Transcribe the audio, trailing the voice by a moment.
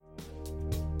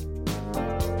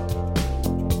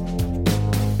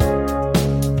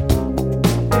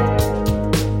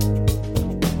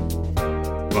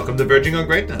to Verging on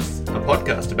Greatness, a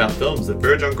podcast about films that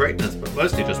verge on greatness, but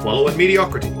mostly just wallow in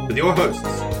mediocrity, with your hosts,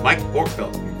 Mike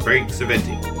Borkveld and Craig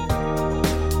Saventi.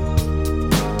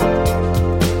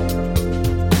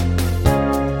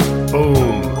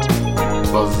 Boom!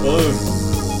 Buzz. Boom.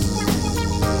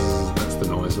 That's the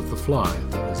noise of the fly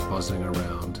that is buzzing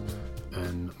around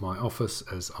in my office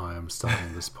as I am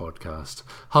starting this podcast.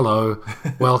 Hello,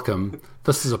 welcome.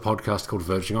 This is a podcast called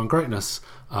Verging on Greatness,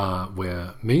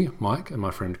 where me, Mike, and my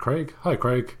friend Craig, hi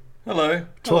Craig, Hello.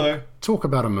 talk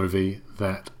about a movie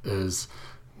that is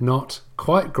not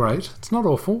quite great. It's not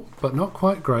awful, but not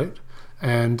quite great,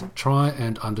 and try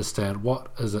and understand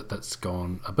what is it that's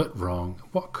gone a bit wrong,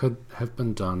 what could have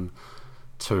been done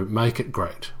to make it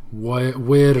great,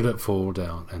 where did it fall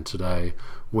down. And today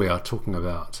we are talking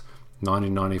about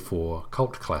 1994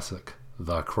 cult classic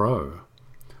The Crow.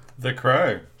 The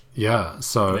Crow. Yeah,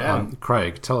 so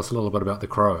Craig, tell us a little bit about The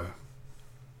Crow.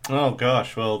 Oh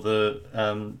gosh, well,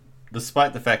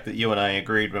 despite the fact that you and I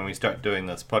agreed when we started doing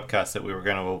this podcast that we were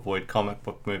going to avoid comic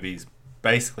book movies,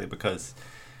 basically because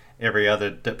every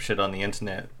other dipshit on the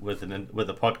internet with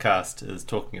a podcast is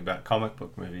talking about comic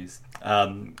book movies,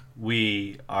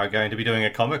 we are going to be doing a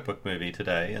comic book movie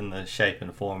today in the shape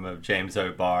and form of James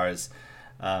O'Barr's,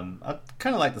 I'd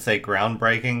kind of like to say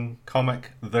groundbreaking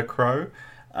comic, The Crow.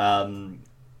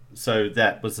 So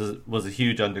that was a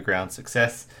huge underground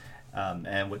success,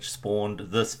 and which spawned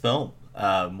this film,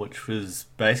 which was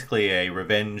basically a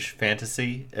revenge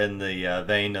fantasy in the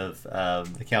vein of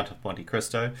The Count of Monte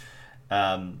Cristo,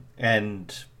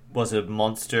 and was a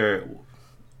modest hit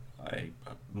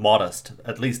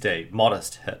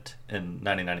in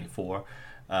 1994,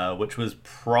 which was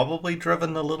probably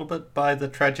driven a little bit by the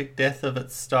tragic death of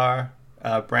its star,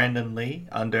 Brandon Lee,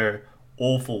 under an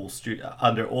awful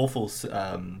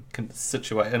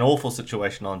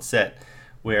situation on set,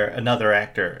 where another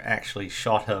actor actually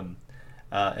shot him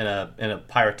in a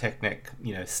pyrotechnic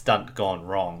stunt gone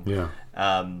wrong. Yeah.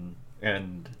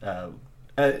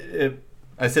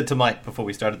 I said to Mike before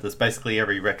we started this, basically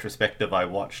every retrospective I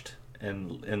watched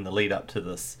in the lead up to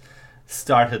this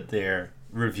started their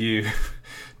review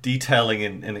detailing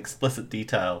in explicit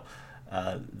detail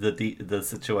the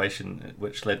situation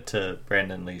which led to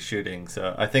Brandon Lee's shooting.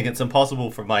 So I think it's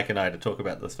impossible for Mike and I to talk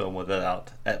about this film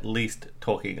without at least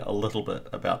talking a little bit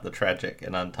about the tragic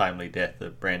and untimely death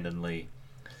of Brandon Lee.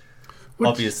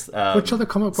 Which other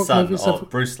comic book son movies of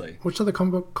Bruce Lee. Which other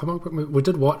comic book movie? We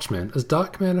did Watchmen. Is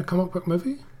Darkman a comic book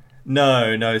movie?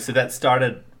 No. So that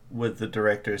started with the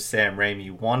director Sam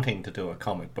Raimi wanting to do a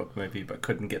comic book movie but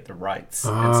couldn't get the rights,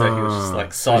 and so he was just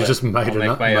like, "Sod it, he just made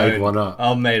one up.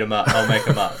 I'll make them up,"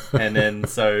 and then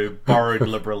so borrowed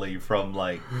liberally from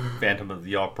like Phantom of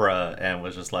the Opera and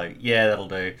was just like, "Yeah, that'll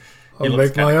do." I'll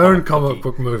make my own comic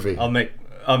book movie. I'll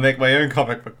make my own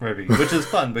comic book movie, which is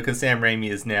fun because Sam Raimi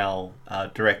is now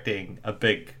directing a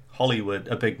big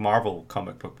Marvel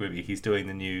comic book movie. He's doing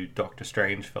the new Doctor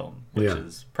Strange film, which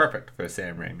is perfect for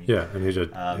Sam Raimi. Yeah, and he did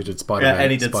Spider-Man. Yeah,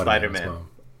 and he did Spider-Man. As well.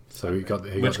 So he got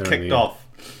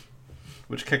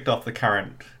which kicked off the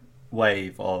current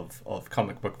wave of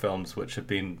comic book films, which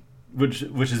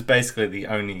is basically the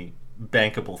only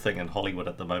bankable thing in Hollywood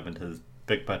at the moment is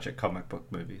big budget comic book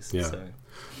movies. Yeah. So,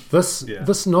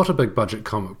 this not a big budget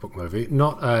comic book movie.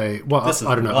 Not a well. I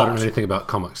don't know. I don't know anything about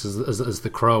comics. Is The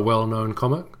Crow a well-known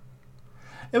comic?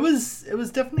 It was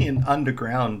definitely an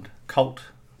underground cult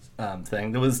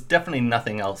thing. There was definitely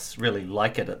nothing else really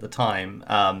like it at the time.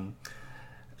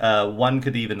 One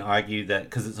could even argue that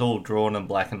because it's all drawn in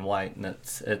black and white and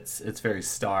it's very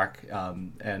stark,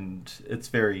 and it's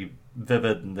very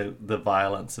vivid, and the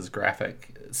violence is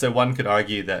graphic. So one could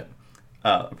argue that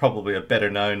probably a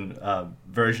better known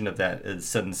version of that is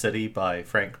Sin City by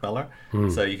Frank Miller.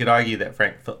 So you could argue that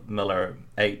Frank Miller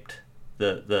aped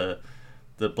the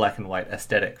black and white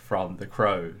aesthetic from The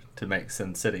Crow to make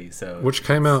Sin City. So which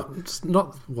came out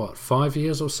not 5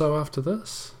 years or so after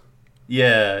this.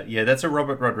 Yeah, that's a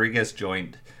Robert Rodriguez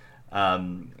joint.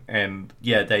 And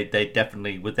yeah, they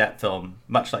definitely, with that film,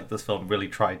 much like this film, really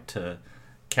tried to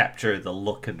capture the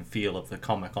look and feel of the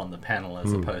comic on the panel,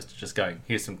 as opposed to just going,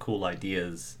 here's some cool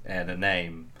ideas and a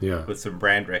name with some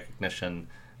brand recognition,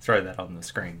 throw that on the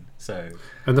screen. So,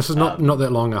 and this is not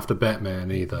that long after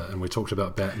Batman either, and we talked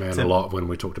about Batman a lot when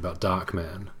we talked about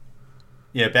Darkman.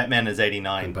 Yeah, Batman is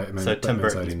 89. So Tim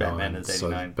Burton's Batman is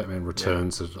 89. So Batman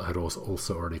Returns had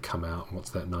also already come out.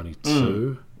 What's that,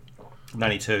 92?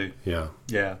 92. Yeah.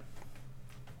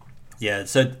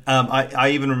 So I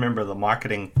even remember the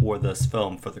marketing for this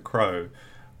film, for The Crow,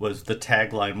 was the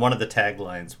tagline. One of the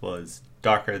taglines was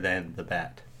 "Darker than the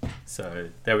Bat." So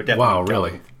they were definitely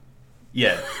really?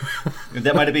 Yeah.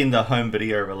 That might have been the home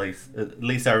video release. At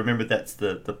least I remember that's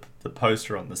the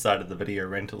poster on the side of the video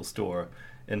rental store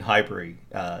in Highbury,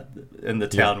 in the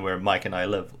town where Mike and I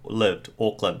lived,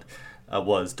 Auckland,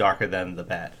 was darker than the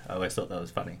Bat. I always thought that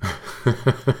was funny.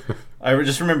 I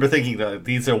just remember thinking that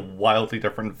these are wildly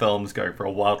different films going for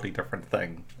a wildly different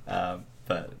thing,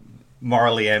 but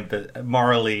morally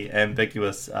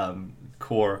ambiguous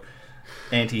core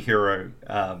anti-hero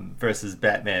versus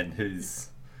Batman, who's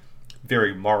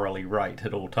very morally right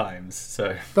at all times.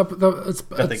 So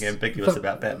nothing ambiguous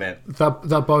about Batman.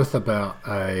 They're both about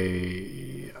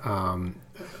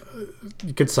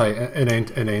you could say an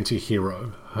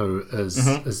anti-hero who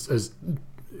is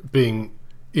being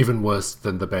even worse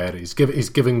than the baddies. He's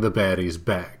giving the baddies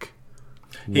back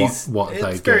what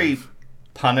they give. Very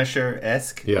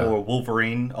Punisher-esque or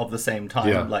Wolverine of the same time.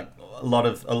 Yeah. Like a lot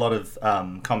of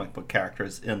comic book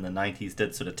characters in the 90s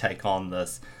did sort of take on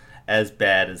this as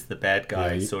bad as the bad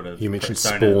guy sort of. You mentioned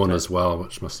Spawn as well,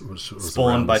 which was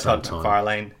Spawn by Todd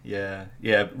McFarlane. Yeah,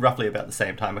 roughly about the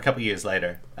same time, a couple of years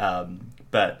later.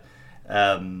 But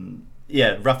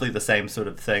roughly the same sort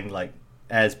of thing. Like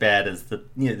as bad as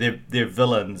they're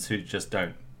villains who just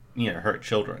don't hurt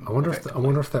children. I wonder if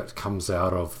that comes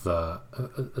out of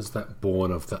is that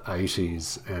born of the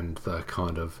 80s and the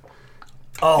kind of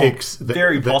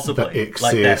very possibly the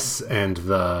excess like and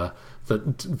the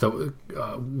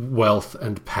wealth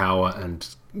and power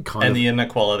and kind of the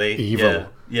inequality, evil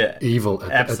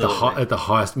at the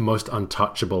highest, most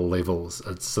untouchable levels.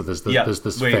 There's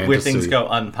this fantasy where things go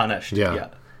unpunished.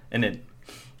 And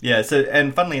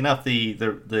funnily enough,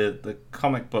 the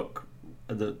comic book,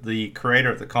 the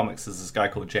creator of the comics is this guy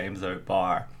called James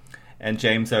O'Barr, and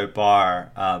James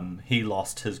O'Barr he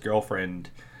lost his girlfriend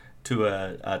to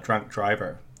a drunk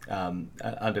driver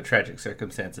under tragic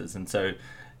circumstances, and so.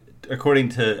 According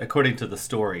to the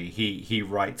story, he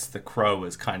writes The Crow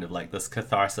as kind of like this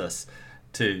catharsis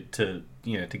to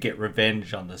get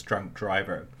revenge on this drunk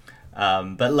driver.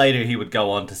 But later he would go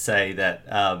on to say that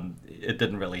it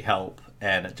didn't really help,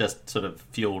 and it just sort of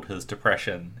fueled his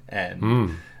depression,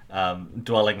 and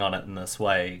dwelling on it in this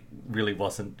way really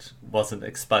wasn't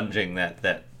expunging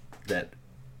that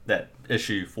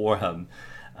issue for him.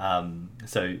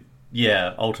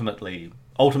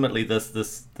 Ultimately,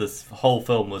 this whole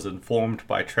film was informed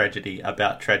by tragedy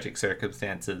about tragic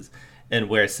circumstances, and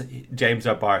where James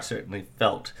O'Barr certainly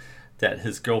felt that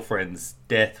his girlfriend's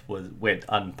death went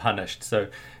unpunished. So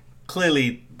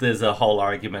clearly, there's a whole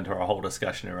argument or a whole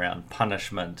discussion around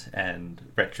punishment and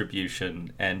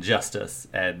retribution and justice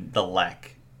and the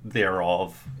lack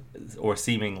thereof, or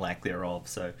seeming lack thereof.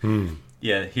 So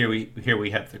here we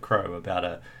have The Crow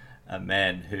about a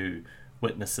man who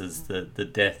witnesses the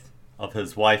death of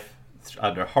his wife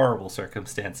under horrible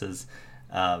circumstances,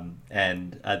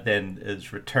 and then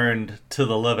is returned to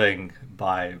the living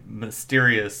by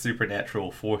mysterious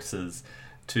supernatural forces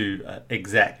to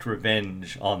exact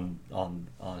revenge on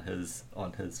his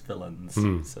villains.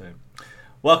 So,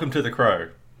 welcome to The Crow.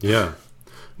 Yeah.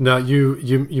 Now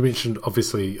you mentioned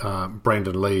obviously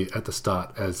Brandon Lee at the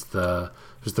start as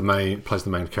plays the main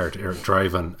character, Eric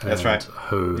Draven. That's right.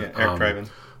 Who Eric Draven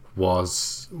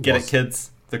was it, kids?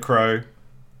 The Crow,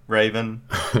 Raven,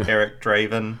 Eric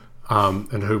Draven.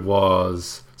 And who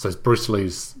was it's Bruce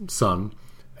Lee's son,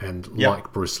 and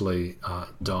like Bruce Lee,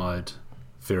 died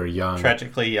very young,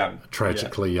 tragically young.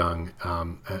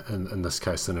 In this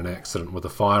case, in an accident with a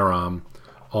firearm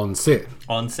on set.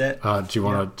 Do you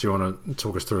want to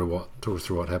talk us through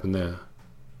what happened there?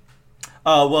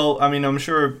 Well, I mean, I'm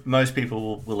sure most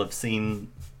people will have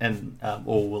seen and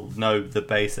or will know the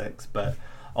basics, but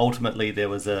ultimately there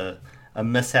was a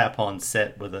mishap on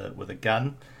set with a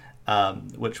gun,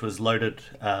 which was loaded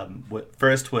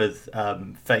first with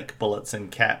fake bullets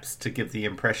and caps to give the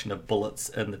impression of bullets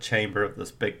in the chamber of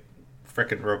this big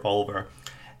frickin' revolver,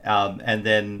 and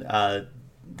then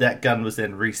that gun was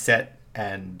then reset,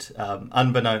 and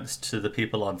unbeknownst to the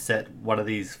people on set, one of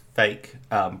these fake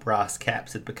brass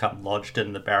caps had become lodged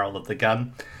in the barrel of the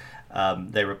gun.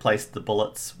 They replaced the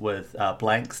bullets with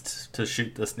blanks to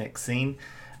shoot this next scene.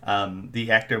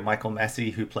 The actor Michael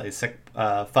Massey, who plays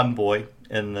Fun Boy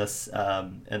in this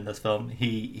film,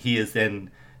 he is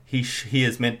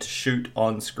meant to shoot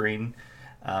on screen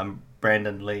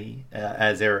Brandon Lee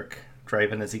as Eric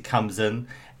Draven as he comes in,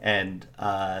 and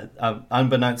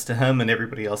unbeknownst to him and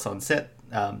everybody else on set,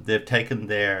 they've taken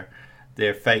their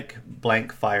fake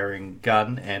blank firing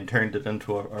gun and turned it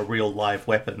into a real live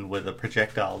weapon with a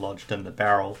projectile lodged in the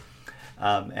barrel.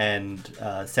 And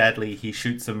sadly, he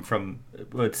shoots him from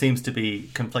what seems to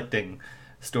be conflicting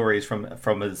stories from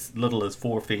as little as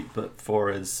 4 feet, but for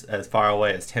as far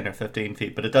away as 10 or 15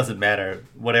 feet. But it doesn't matter.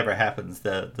 Whatever happens,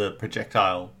 the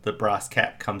projectile, the brass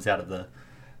cap comes out of the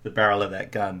barrel of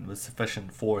that gun with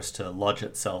sufficient force to lodge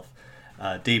itself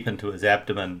deep into his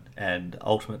abdomen and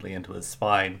ultimately into his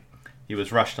spine. He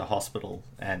was rushed to hospital,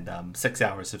 and 6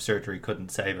 hours of surgery couldn't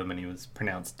save him, and he was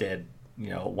pronounced dead,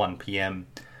 at 1 p.m.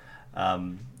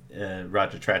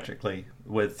 Rather tragically,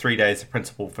 with 3 days of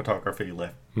principal photography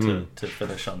left to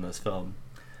finish on this film.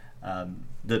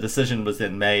 The decision was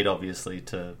then made, obviously,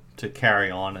 to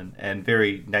carry on, and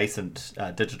very nascent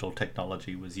digital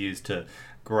technology was used to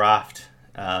graft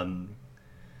Brandon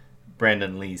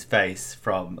Lee's face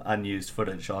from unused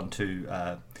footage onto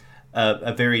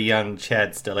a very young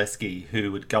Chad Stahelski,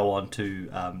 who would go on to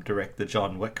direct the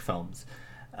John Wick films.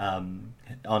 Chad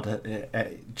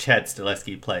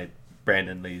Stahelski played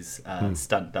Brandon Lee's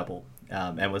stunt double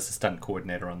and was the stunt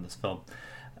coordinator on this film,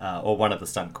 or one of the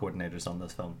stunt coordinators on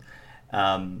this film.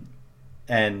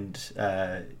 And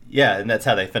that's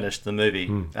how they finished the movie.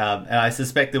 And I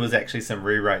suspect there was actually some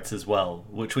rewrites as well,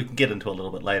 which we can get into a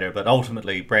little bit later. But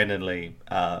ultimately, Brandon Lee,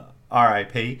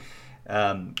 R.I.P.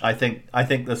 I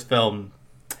think this film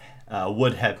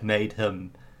would have made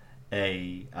him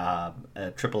a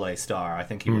AAA star. I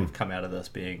think he would have come out of this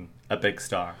being a big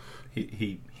star.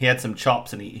 He had some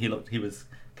chops, and he was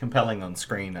compelling on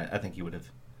screen. I think he would have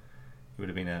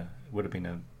been a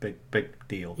big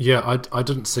deal. Yeah, I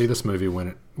didn't see this movie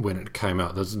when it came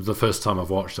out. The first time I've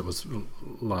watched it was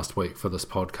last week for this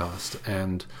podcast,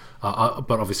 and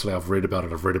but obviously I've read about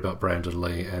it. I've read about Brandon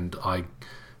Lee, and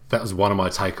that was one of my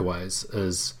takeaways.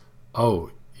 Is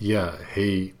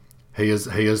he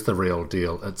is the real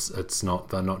deal. It's not,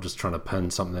 they're not just trying to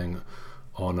pin something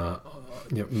on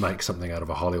make something out of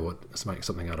a Hollywood. Let's make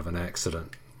something out of an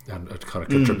accident. And it kind of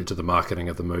contribute to the marketing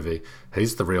of the movie.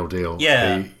 He's the real deal.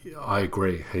 Yeah, I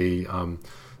agree. He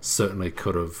certainly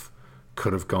could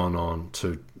have gone on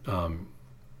to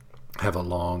have a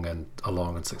long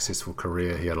and successful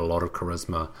career. He had a lot of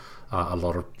charisma, a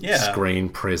lot of screen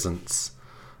presence.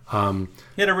 He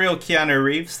had a real Keanu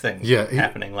Reeves thing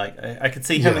happening. Like I could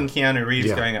see him and Keanu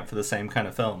Reeves going up for the same kind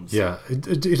of films. Yeah,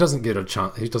 he doesn't get a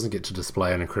chance. He doesn't get to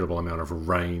display an incredible amount of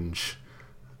range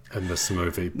in this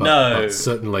movie, but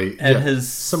certainly,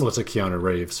 similar to Keanu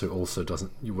Reeves, who also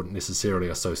you wouldn't necessarily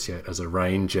associate as a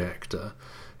range actor.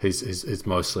 He's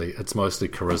mostly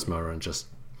charisma and just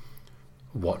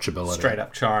watchability, straight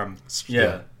up charm.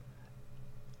 Yeah.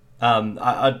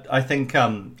 I think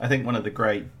one of the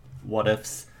great what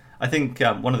ifs. I think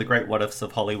one of the great what ifs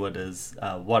of Hollywood is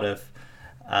what if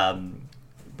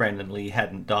Brandon Lee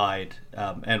hadn't died,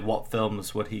 and what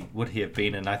films would he have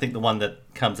been in? I think the one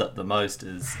that comes up the most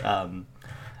is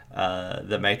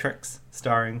The Matrix,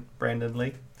 starring Brandon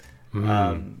Lee,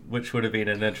 which would have been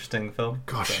an interesting film.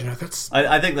 Gosh, that's...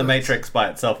 I think The Matrix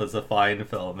by itself is a fine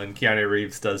film, and Keanu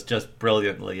Reeves does just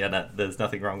brilliantly in it. There's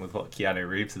nothing wrong with what Keanu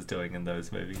Reeves is doing in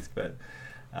those movies, but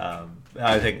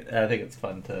I think it's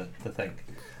fun to think.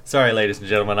 Sorry, ladies and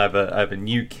gentlemen, I have a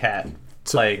new cat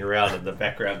playing around in the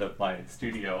background of my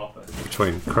studio office.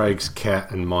 Between Craig's cat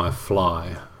and my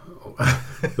fly,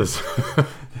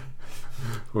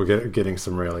 we're getting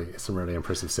some really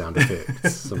impressive sound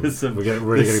effects. There's some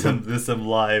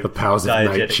live, the powers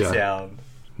of nature. Sound.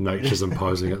 Nature's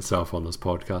imposing itself on this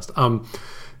podcast.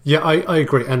 I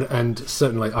agree, and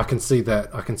certainly I can see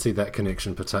that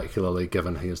connection, particularly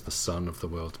given he is the son of the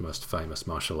world's most famous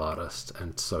martial artist,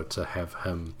 and so to have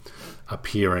him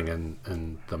appearing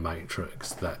in The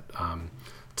Matrix, that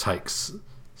takes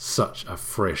such a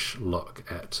fresh look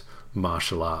at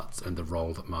martial arts and the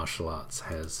role that martial arts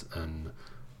has in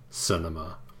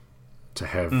cinema. To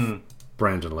have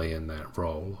Brandon Lee in that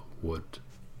role would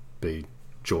be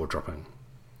jaw-dropping.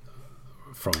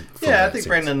 I think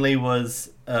Brandon Lee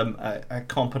was a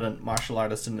competent martial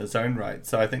artist in his own right.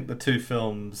 So I think the two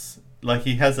films, like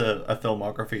he has a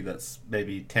filmography that's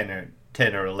maybe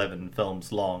 10 or 11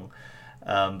 films long,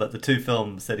 but the two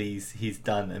films that he's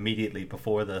done immediately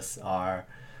before this are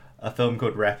a film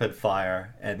called Rapid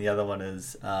Fire, and the other one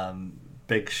is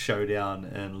Big Showdown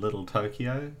in Little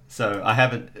Tokyo. So I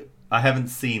haven't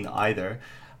seen either.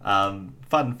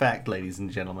 Fun fact, ladies and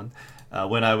gentlemen,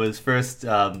 when I was first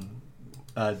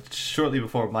shortly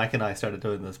before Mike and I started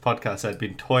doing this podcast, I'd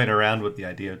been toying around with the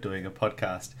idea of doing a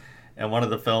podcast, and one of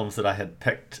the films that I had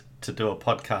picked to do a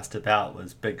podcast about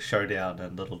was Big Showdown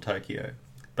in Little Tokyo.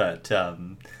 But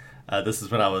this is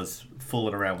when I was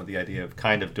fooling around with the idea of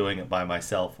kind of doing it by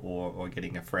myself or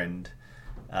getting a friend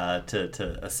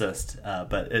to assist.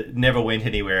 But it never went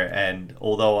anywhere, and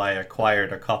although I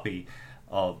acquired a copy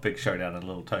of Big Showdown in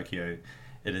Little Tokyo,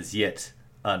 it is yet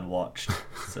unwatched.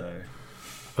 So...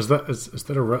 Is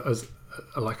that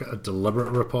like a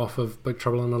deliberate rip-off of Big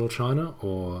Trouble in Little China,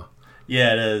 or?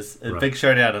 Yeah, it is. A Right. Big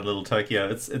Showdown in Little Tokyo.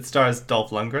 It stars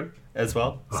Dolph Lundgren as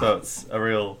well, so it's a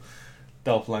real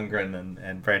Dolph Lundgren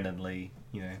and Brandon Lee,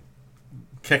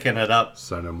 kicking it up.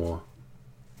 Say no more.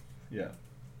 Yeah,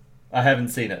 I haven't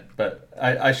seen it, but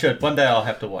I should. One day I'll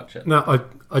have to watch it. No,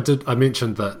 I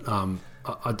mentioned that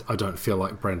I don't feel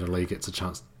like Brandon Lee gets a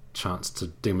chance to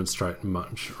demonstrate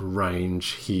much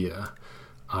range here,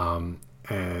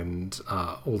 and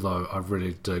although I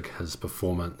really dig his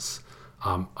performance,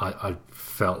 I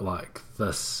felt like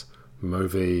this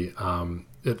movie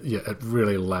it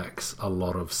really lacks a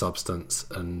lot of substance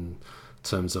in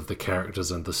terms of the characters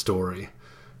and the story.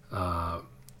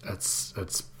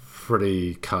 It's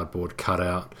pretty cardboard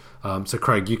cutout. So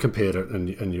Craig, you compared it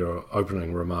in your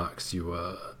opening remarks. You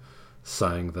were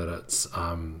saying that it's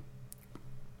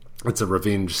a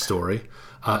revenge story.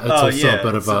 It's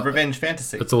a revenge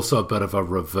fantasy. It's also a bit of a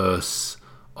reverse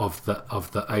of the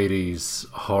 80s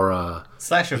horror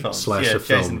slasher films. Jason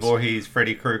films, Voorhees,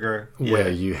 Freddy Krueger. Where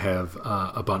you have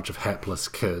a bunch of hapless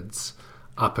kids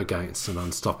up against an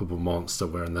unstoppable monster,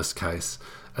 where in this case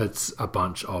it's a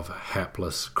bunch of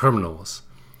hapless criminals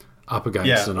up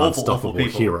against an unstoppable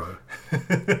hero.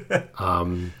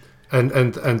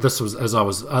 And this was as I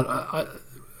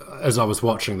was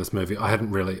watching this movie, I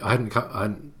hadn't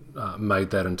made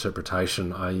that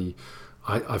interpretation.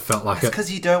 I felt like it's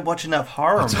because you don't watch enough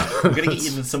horror. We're going to get you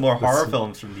into some more horror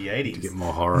films from the 80s. To get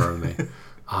more horror in me.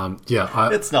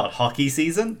 It's not hockey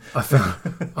season. I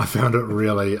found it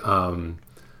really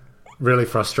really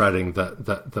frustrating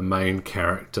that the main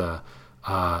character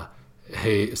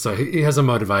he has a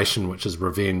motivation, which is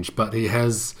revenge, but he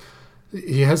has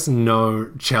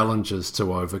no challenges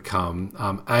to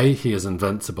overcome. He is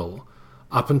invincible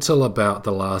up until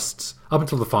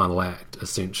the final act.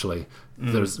 Essentially,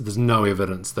 there's no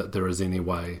evidence that there is any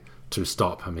way to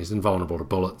stop him. He's invulnerable to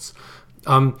bullets,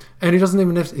 and he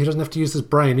doesn't have to use his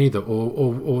brain either,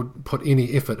 or put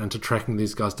any effort into tracking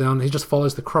these guys down. He just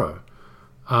follows the crow.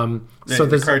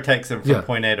 The crow takes him from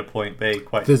point A to point B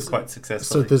quite successfully.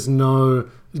 So there's no.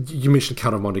 You mentioned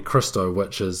Count of Monte Cristo,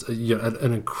 which is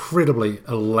an incredibly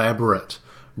elaborate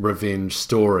revenge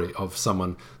story of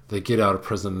someone. They get out of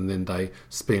prison and then they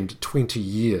spend 20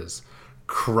 years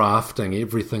crafting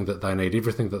everything that they need,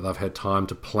 everything that they've had time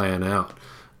to plan out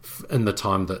in the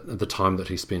time that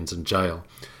he spends in jail.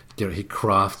 He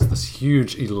crafts this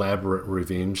huge, elaborate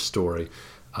revenge story,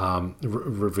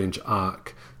 revenge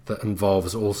arc that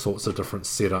involves all sorts of different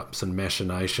setups and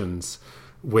machinations,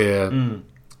 where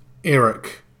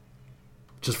Eric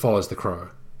just follows the crow.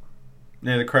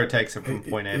 Yeah, the crow takes him from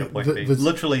point A to point B.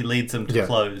 Literally leads him to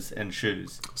clothes and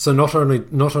shoes. So not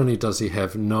only does he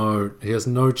has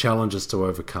no challenges to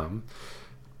overcome,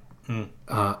 and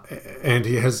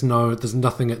there's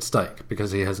nothing at stake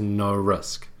because he has no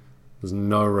risk. There's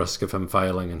no risk of him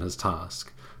failing in his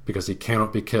task because he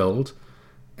cannot be killed,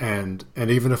 and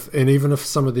even if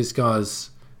some of these guys,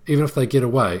 even if they get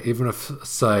away, even if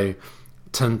say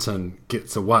Tintin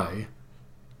gets away,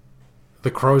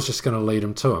 the crow's just going to lead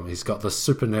him to him. He's got this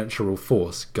supernatural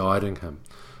force guiding him.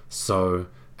 So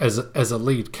as a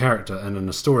lead character and in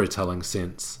a storytelling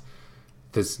sense,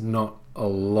 there's not a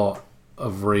lot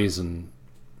of reason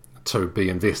to be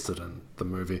invested in the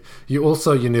movie. You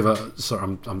never.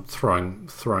 Sorry, I'm throwing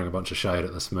a bunch of shade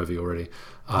at this movie already.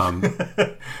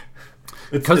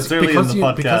 It's early in the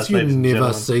podcast, because you ladies and never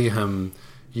gentlemen. see him.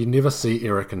 You never see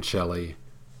Eric and Shelley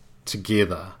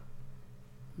together.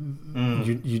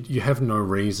 You have no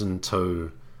reason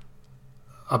to,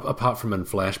 apart from in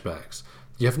flashbacks,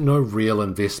 you have no real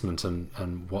investment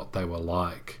in what they were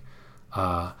like.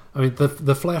 I mean, the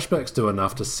flashbacks do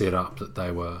enough to set up that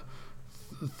they were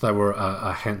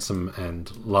a handsome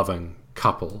and loving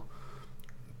couple,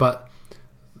 but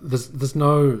there's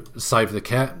no save the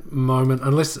cat moment,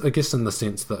 unless, I guess, in the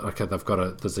sense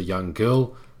that there's a young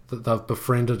girl that they've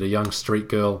befriended, a young street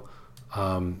girl.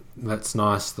 That's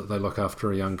nice that they look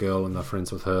after a young girl and they're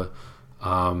friends with her,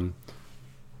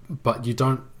 but you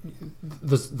don't.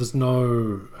 There's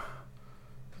no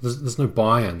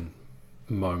buy-in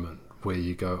moment where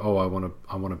you go, oh, I want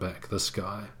to back this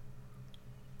guy.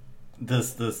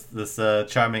 This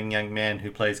charming young man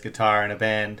who plays guitar in a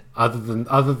band. Other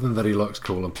than that, he looks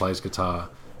cool and plays guitar,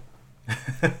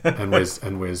 and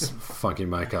wears funky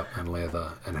makeup and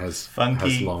leather and has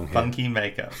long hair. Funky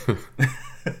makeup.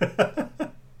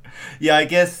 Yeah, I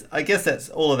guess that's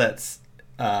all of that's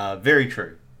very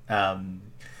true.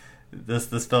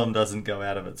 This film doesn't go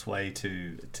out of its way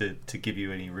to give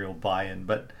you any real buy-in,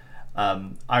 but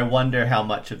I wonder how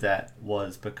much of that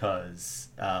was because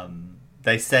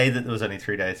they say that there was only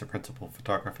 3 days of principal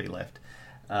photography left,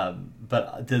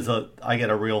 but I get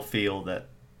a real feel that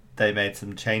they made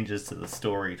some changes to the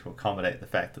story to accommodate the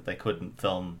fact that they couldn't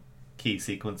film key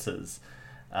sequences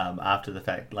after the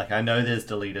fact. Like, I know there's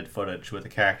deleted footage with a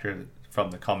character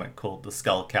from the comic called the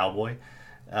Skull Cowboy,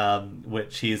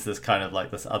 which he's this kind of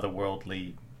like this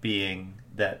otherworldly being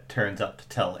that turns up to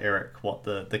tell Eric what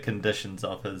the conditions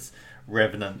of his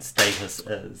revenant status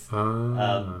is.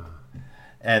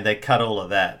 And they cut all of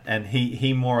that, and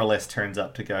he more or less turns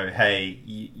up to go, hey,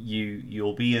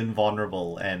 you'll be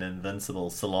invulnerable and invincible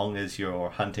so long as you're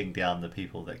hunting down the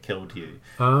people that killed you.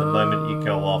 The moment you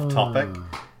go off topic,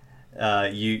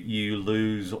 you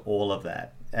lose all of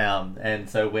that. And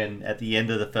so when at the end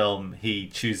of the film he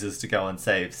chooses to go and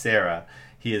save Sarah,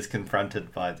 he is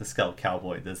confronted by the Skull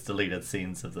Cowboy. There's deleted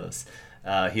scenes of this.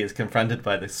 He is confronted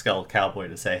by the Skull Cowboy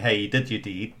to say, hey, you did your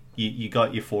deed, you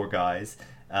got your 4 guys,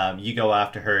 you go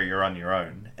after her, you're on your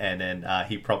own. And then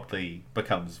he promptly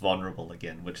becomes vulnerable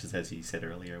again, which is, as you said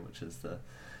earlier, which is the...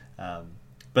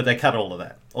 but they cut all of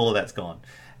that. All of that's gone.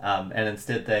 And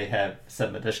instead they have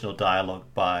some additional dialogue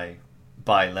by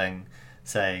Ling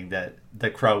saying that the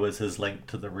crow is his link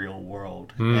to the real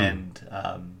world, and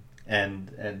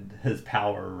his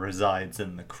power resides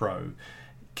in the crow.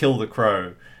 Kill the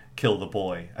crow, kill the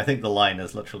boy. I think the line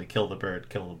is literally kill the bird,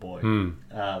 kill the boy.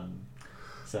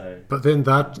 But then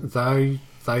that they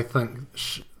think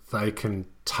they can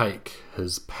take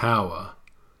his power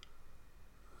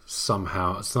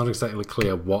somehow. It's not exactly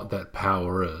clear what that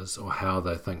power is or how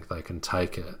they think they can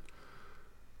take it.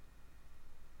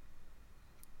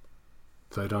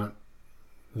 They don't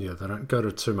go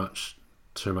to too much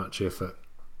effort.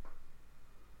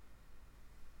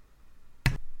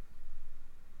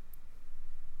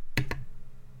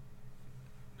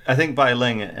 I think Bai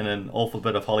Ling, in an awful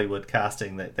bit of Hollywood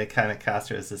casting, they kind of cast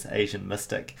her as this Asian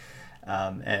mystic,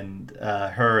 and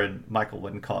her and Michael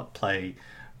Wincott play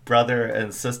brother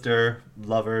and sister,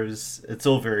 lovers. It's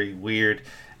all very weird,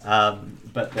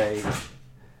 but they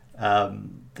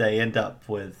end up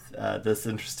with this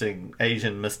interesting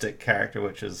Asian mystic character,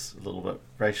 which is a little bit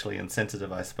racially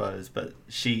insensitive, I suppose. But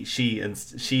she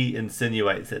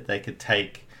insinuates that they could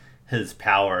take his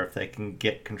power if they can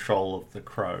get control of the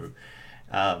crow.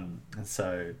 And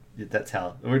so that's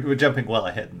how we're jumping well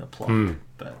ahead in the plot.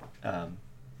 But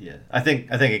yeah, I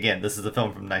think again, this is a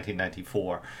film from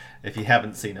 1994. If you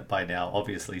haven't seen it by now,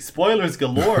 obviously spoilers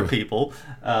galore, people.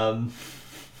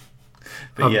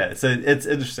 But yeah, so it's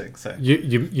interesting. So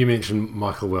you mentioned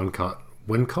Michael Wincott.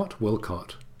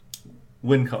 Wilcott.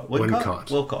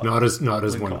 No, it is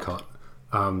Wincott.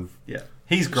 Yeah,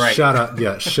 he's great. Shout out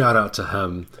to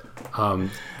him.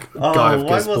 Guy of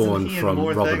Gisborne from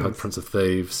Robin Hood, Prince of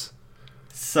Thieves.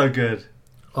 So good.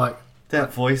 Like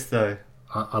that voice, though.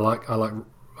 I like Alan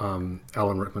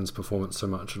Rickman's performance so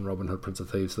much in Robin Hood, Prince of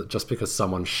Thieves that just because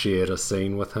someone shared a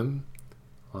scene with him,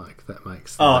 like that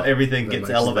makes everything gets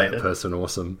elevated. That person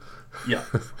awesome. Yeah.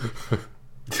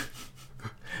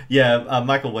 Yeah,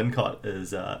 Michael Wincott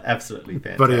is absolutely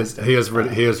fantastic. But he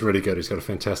is really good. He's got a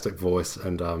fantastic voice,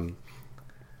 and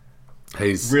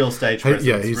he's real stage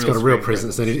presence. He's got a real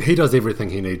presence, and he does everything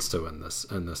he needs to in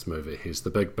this movie. He's the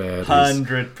big bad.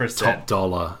 100%. Top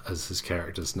Dollar is his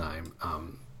character's name,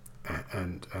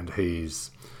 and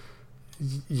he's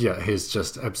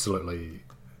just absolutely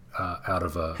out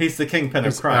of a. He's the kingpin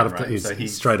of crime, right?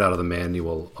 He's straight out of the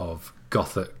manual of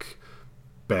gothic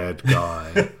bad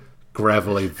guy.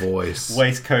 Gravelly voice,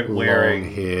 waistcoat wearing,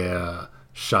 long hair,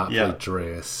 sharply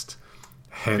dressed,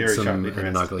 handsome in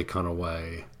an ugly kind of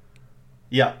way.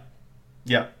 Yeah.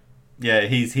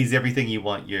 He's everything you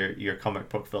want your comic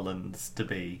book villains to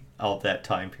be of that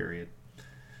time period.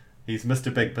 He's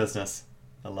Mr. Big Business.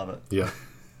 I love it. Yeah,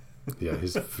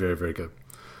 he's very, very good.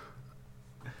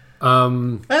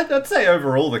 I'd say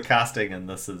overall the casting in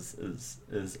this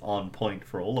is on point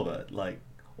for all of it. Like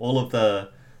all of the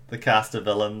cast of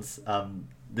villains,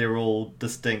 they're all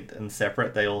distinct and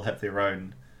separate. They all have their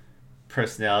own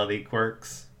personality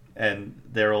quirks, and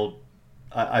they're all.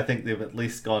 I think they've at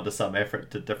least gone to some effort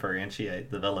to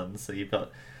differentiate the villains. So you've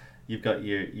got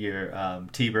your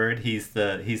T-Bird. He's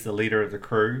the leader of the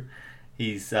crew.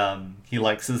 He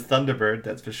likes his Thunderbird,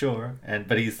 that's for sure.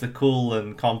 But he's the cool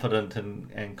and competent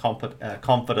and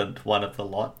confident one of the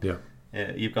lot. Yeah.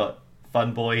 You've got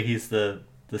Fun Boy. He's the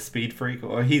speed freak,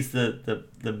 or he's the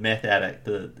meth addict,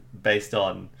 based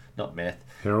on not meth,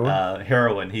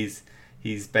 heroin. He's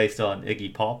based on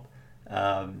Iggy Pop.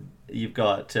 You've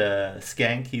got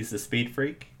Skank, he's the speed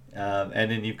freak,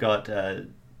 and then you've got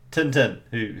Tintin,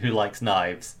 who likes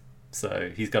knives.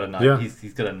 So he's got a knife. Yeah.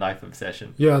 He's got a knife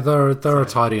obsession. Yeah, they're a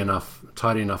tidy enough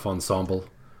ensemble.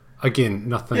 again,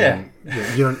 nothing.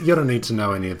 Yeah. You don't need to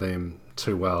know any of them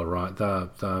too well, right? They're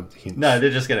No, they're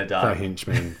just going to they're die.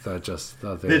 henchmen. They're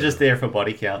there. They're just there for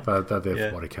body count. They're there Yeah.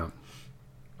 for body count.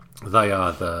 They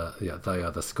are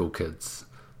the school kids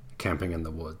camping in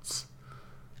the woods.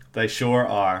 They sure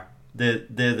are. They're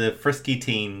the frisky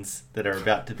teens that are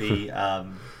about to be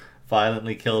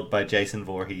violently killed by Jason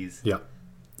Voorhees. Yep.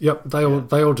 They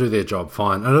all do their job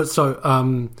fine, and it's so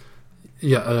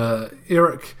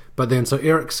Eric. But then so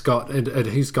Eric's got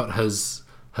he's got his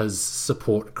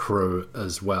support crew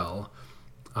as well.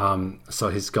 So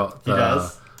he's got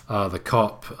the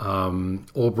cop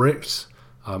Albrecht,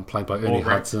 played by Ernie Albrecht.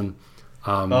 Hudson.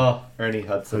 Ernie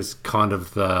Hudson. Who's kind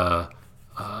of the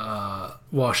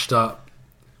washed up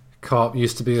cop.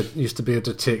 Used to be a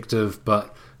detective,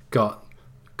 but got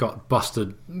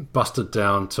busted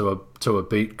down to a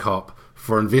beat cop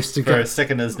for investigating. For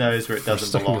sticking his nose where it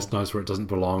doesn't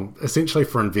belong. Essentially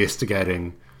for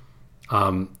investigating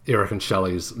Eric and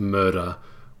Shelley's murder,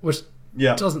 which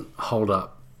doesn't hold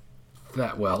up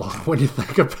that well when you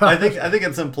think about it. I think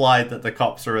it's implied that the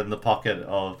cops are in the pocket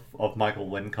of Michael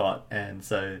Wincott, and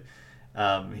so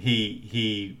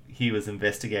he was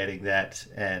investigating that,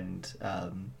 and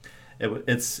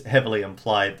it's heavily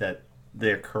implied that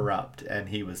they're corrupt, and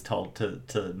he was told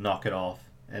to knock it off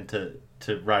and to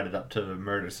write it up to a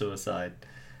murder-suicide,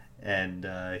 and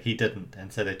he didn't,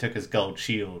 and so they took his gold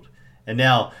shield. And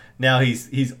now he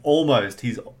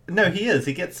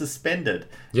gets suspended.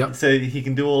 Yep. So he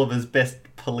can do all of his best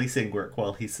policing work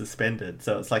while he's suspended.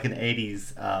 So it's like an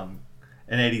 80s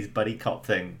buddy cop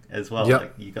thing as well. Yep.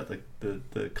 Like you got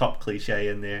the cop cliche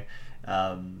in there.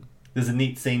 There's a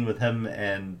neat scene with him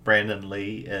and Brandon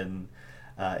Lee in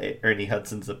Ernie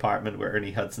Hudson's apartment where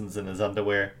Ernie Hudson's in his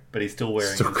underwear, but he's still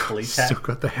wearing his police hat. Still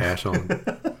got the hat on.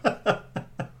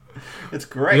 It's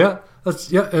great.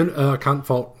 And I can't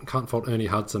fault Ernie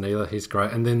Hudson either. He's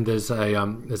great. And then there's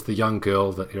there's the young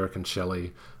girl that Eric and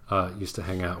Shelley used to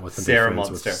hang out with and Sarah be friends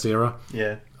Monster. with, Sarah.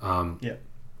 Yeah.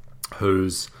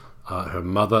 Whose her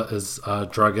mother is a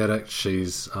drug addict.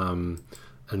 She's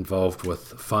involved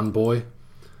with Fun Boy.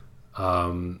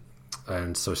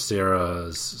 And so Sarah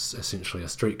is essentially a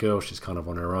street girl. She's kind of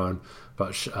on her own.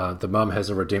 But the mum has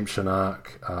a redemption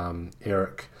arc.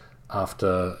 Eric,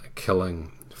 after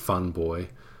killing Fun Boy,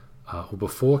 or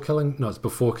before killing... No, it's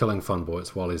before killing Fun Boy.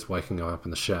 It's while he's waking up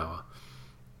in the shower.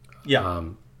 Yeah.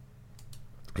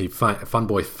 Fun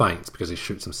Boy faints because he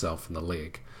shoots himself in the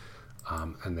leg.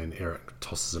 And then Eric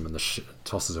tosses him in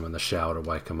the shower to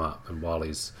wake him up. And while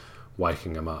he's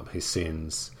waking him up, he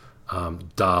sends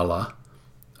Darla...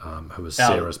 who was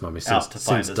Sarah's mum. He sends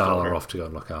Darla off to go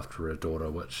and look after her daughter,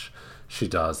 which she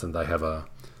does, and they have a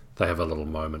little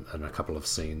moment in a couple of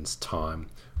scenes time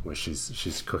where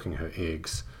she's cooking her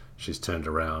eggs. She's turned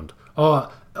around.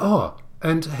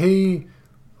 And he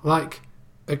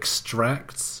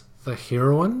extracts the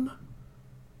heroin.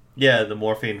 Yeah, the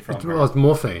morphine from her. Well, it's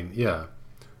morphine. Yeah.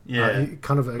 Yeah.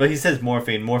 But he says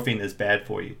morphine. Morphine is bad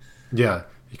for you. Yeah.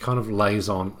 He kind of lays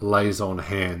on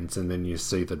hands, and then you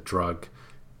see the drug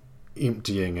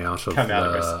emptying out of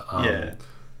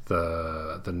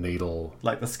the needle,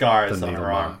 like the scars the on needle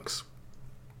her arm. marks.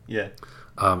 Yeah.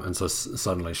 And so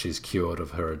suddenly she's cured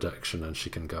of her addiction, and she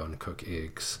can go and cook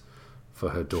eggs for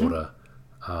her daughter.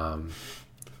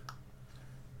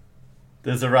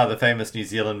 There's a rather famous New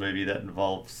Zealand movie that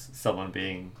involves someone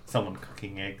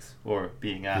cooking eggs or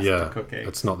being asked to cook eggs.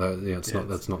 It's not that. Yeah,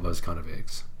 that's not those kind of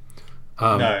eggs.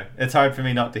 No, it's hard for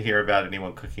me not to hear about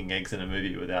anyone cooking eggs in a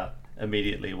movie without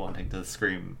immediately wanting to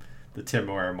scream the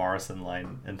Timora Morrison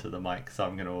line into the mic, so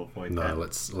I'm going to avoid that. No,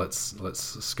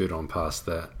 let's scoot on past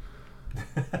that.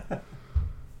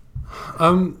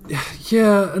 And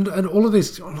all of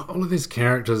these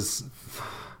characters.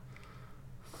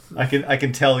 I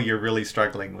can tell you're really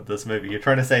struggling with this movie. You're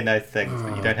trying to say nice things,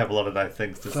 but you don't have a lot of nice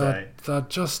things to say. They're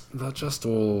just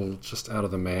all out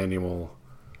of the manual.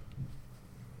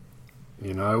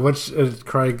 You know, which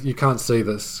Craig, you can't see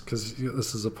this because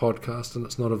this is a podcast and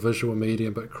it's not a visual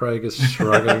medium. But Craig is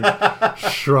shrugging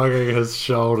his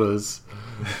shoulders.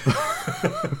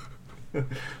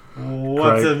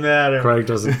 What's the matter? Craig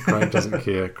doesn't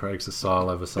care. Craig's a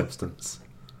style over substance.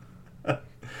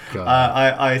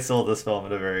 I saw this film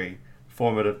at a very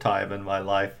formative time in my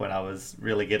life when I was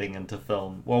really getting into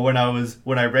film. Well, when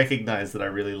I recognized that I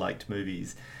really liked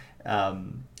movies,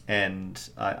 and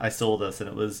I saw this,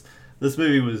 and this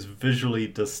movie was visually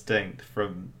distinct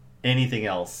from anything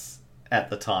else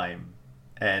at the time,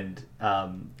 and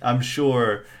I'm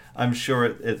sure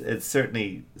it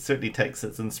certainly takes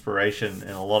its inspiration in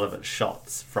a lot of its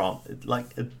shots from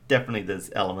definitely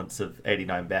there's elements of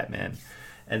 '89 Batman,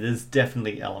 and there's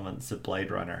definitely elements of Blade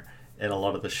Runner in a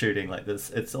lot of the shooting. Like this,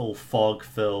 it's all fog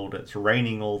filled. It's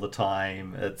raining all the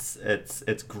time.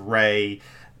 It's grey.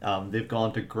 They've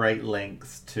gone to great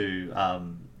lengths to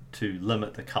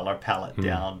limit the color palette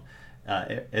down.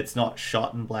 It's not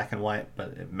shot in black and white, but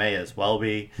it may as well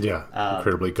be. Yeah,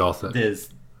 incredibly gothic.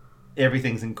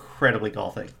 Everything's incredibly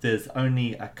gothic. There's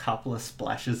only a couple of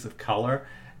splashes of color,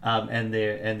 and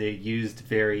they're used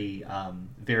very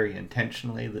very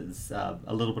intentionally. There's a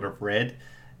little bit of red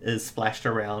is splashed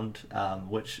around,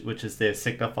 which is their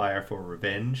signifier for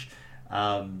revenge.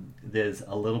 There's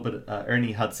a little bit.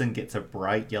 Ernie Hudson gets a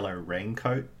bright yellow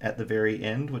raincoat at the very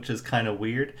end, which is kind of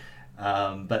weird.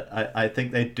 But I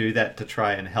think they do that to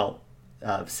try and help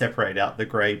separate out the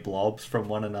grey blobs from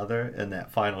one another in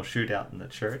that final shootout in the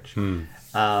church.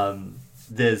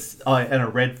 There's and a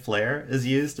red flare is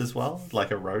used as well,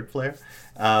 like a road flare.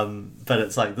 But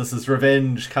it's like, this is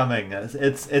revenge coming.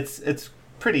 It's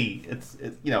pretty.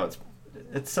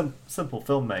 It's some simple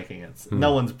filmmaking.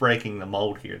 No one's breaking the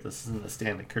mold here. This isn't a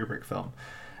Stanley Kubrick film.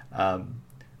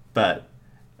 But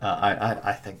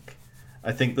I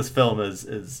think this film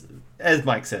is, as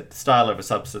Mike said, style over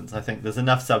substance. I think there's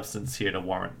enough substance here to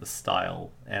warrant the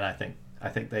style, and I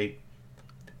think they,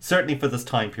 certainly for this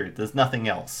time period, there's nothing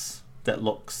else that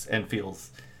looks and feels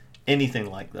anything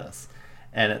like this.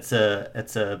 And it's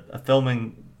a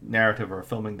filming narrative or a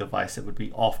filming device that would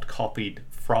be oft copied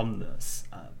from this.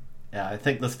 I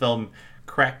think this film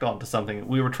cracked onto something.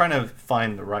 We were trying to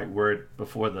find the right word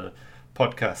before the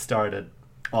podcast started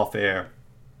off air,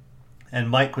 and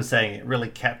Mike was saying it really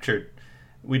captured.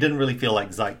 We didn't really feel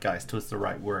like zeitgeist was the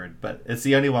right word, but it's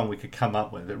the only one we could come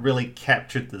up with. It really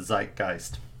captured the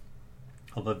zeitgeist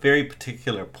of a very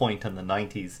particular point in the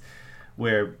 90s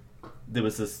where there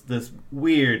was this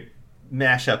weird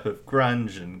mashup of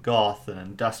grunge and goth and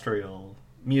industrial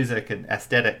music and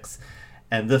aesthetics,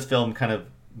 and this film kind of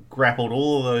grappled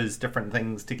all of those different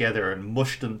things together and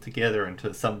mushed them together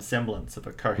into some semblance of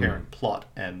a coherent plot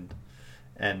and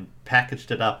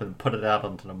packaged it up and put it out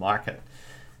onto the market.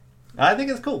 I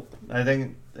think it's cool. I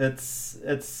think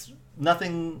it's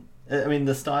nothing. I mean,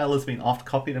 the style has been oft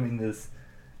copied. I mean, there's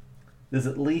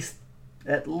at least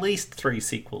 3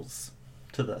 sequels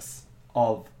to this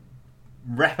of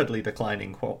rapidly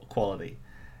declining quality.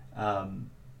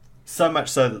 So much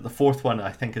so that the 4th one,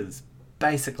 I think, is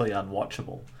basically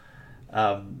unwatchable.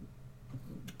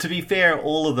 To be fair,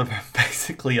 all of them are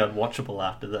basically unwatchable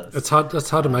after this. It's hard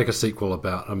to make a sequel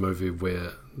about a movie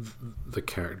where the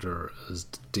character is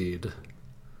dead.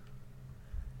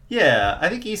 Yeah, I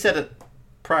think you said it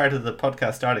prior to the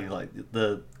podcast starting. Like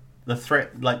the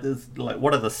threat, like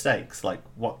what are the stakes? Like,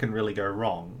 what can really go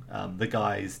wrong? The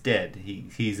guy's dead.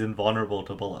 He's invulnerable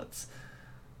to bullets.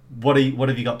 What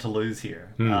have you got to lose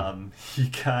here? You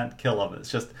can't kill him.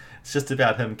 It's just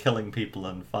about him killing people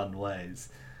in fun ways.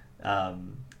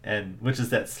 And which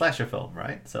is that slasher film,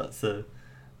 right? So it's a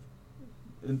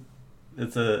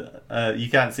you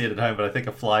can't see it at home, but I think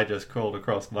a fly just crawled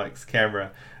across Mike's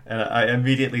camera, and I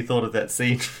immediately thought of that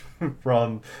scene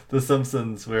from The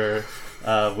Simpsons where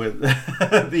with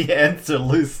the ants are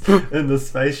loose in the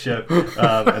spaceship,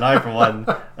 and I, for one,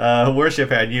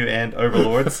 worship our new ant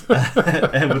overlords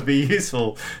and would be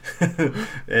useful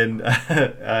in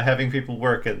having people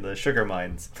work in the sugar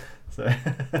mines.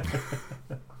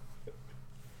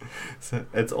 So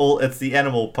it's the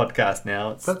animal podcast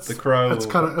now. It's the crow. It's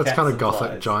kind of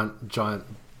gothic. Flies. Giant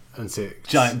insects.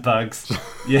 Giant bugs.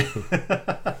 Yeah.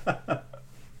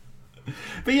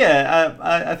 But yeah,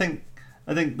 I think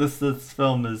this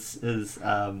film is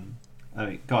I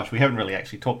mean, gosh, we haven't really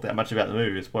actually talked that much about the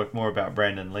movie. We spoke more about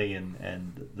Brandon Lee and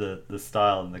the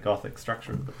style and the gothic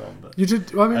structure of the film. But you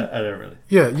did. I mean, I don't really.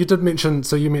 Yeah, you did mention.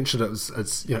 So you mentioned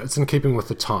it's in keeping with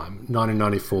the time,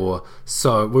 1994.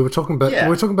 So we were talking about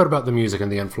about the music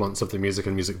and the influence of the music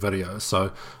and music video.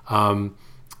 So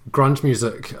grunge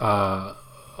music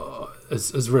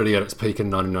is really at its peak in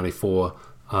 1994.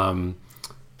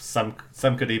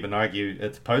 Some could even argue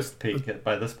it's post-peak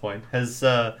by this point. Has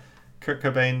Kurt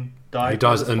Cobain died? He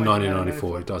dies in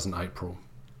 1994. He dies in April.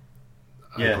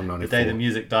 Yeah, April 94. The day the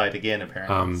music died again,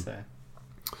 apparently.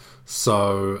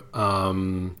 So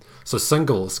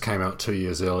Singles came out 2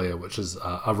 years earlier, which is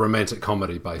a romantic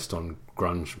comedy based on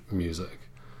grunge music.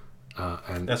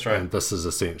 And that's right. And this is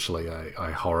essentially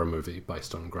a horror movie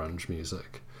based on grunge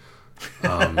music.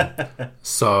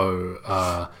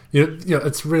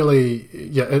 It's really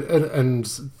and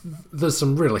there's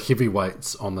some really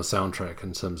heavyweights on the soundtrack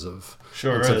in terms of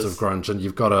grunge, and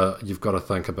you've got to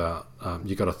think about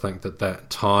that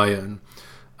tie-in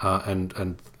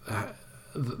and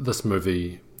this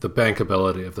movie, the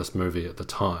bankability of this movie at the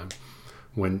time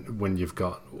when you've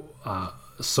got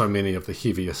so many of the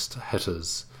heaviest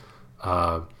hitters.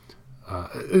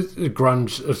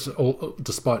 Grunge,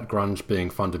 despite grunge being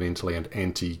fundamentally an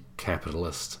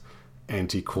anti-capitalist,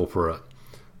 anti-corporate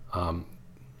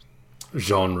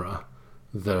genre,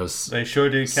 they sure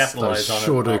do capitalize on it.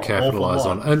 Sure do capitalize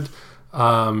on it.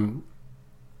 And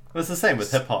it's the same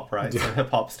with hip hop, right? Yeah. So hip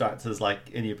hop starts as like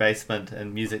in your basement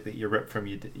and music that you ripped from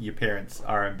your parents'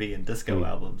 R&B and disco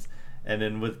albums, and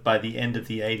then by the end of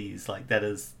the 80s, like that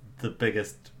is the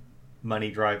biggest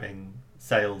money driving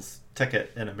sales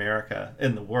ticket in America,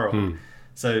 in the world.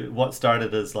 So what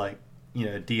started as like,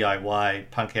 DIY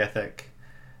punk ethic,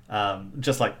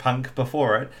 just like punk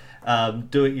before it,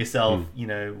 do it yourself,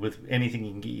 with anything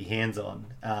you can get your hands on,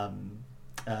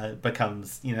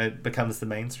 becomes the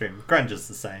mainstream. Grunge is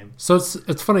the same. So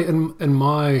it's funny, in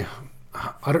my,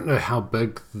 I don't know how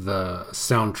big the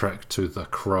soundtrack to The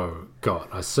Crow got.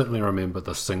 I certainly remember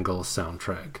the single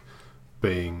soundtrack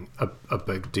being a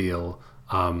big deal.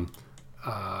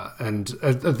 And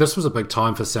this was a big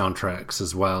time for soundtracks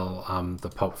as well. The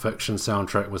Pulp Fiction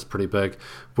soundtrack was pretty big.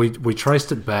 We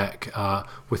traced it back.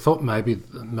 We thought maybe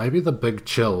The Big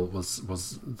Chill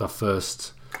was the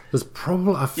first. There's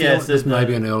probably, I feel like there's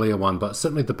maybe an earlier one, but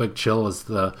certainly The Big Chill is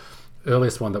the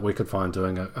earliest one that we could find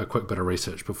doing a quick bit of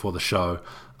research before the show,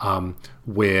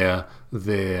 where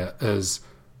there is.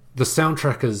 The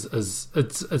soundtrack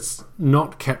it's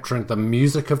not capturing the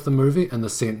music of the movie in the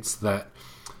sense that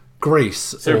Grease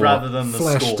so or rather than the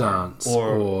Flashdance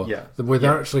where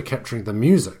they're actually capturing the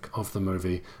music of the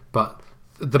movie, but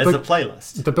a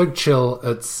playlist. The Big Chill,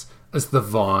 it's the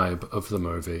vibe of the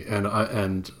movie, and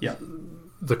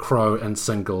The Crow and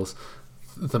Singles,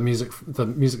 the music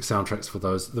soundtracks for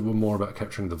those, they were more about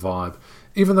capturing the vibe,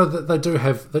 even though they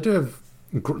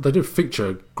do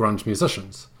feature grunge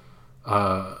musicians.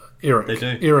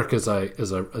 Eric is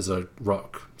a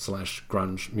rock /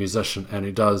 grunge musician, and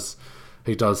he does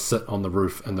sit on the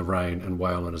roof in the rain and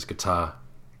wail on his guitar.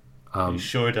 He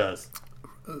sure does.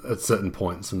 At certain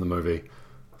points in the movie.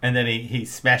 And then he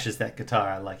smashes that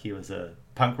guitar like he was a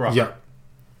punk rocker.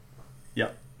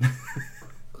 Yep.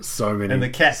 So many. And the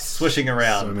cat's swishing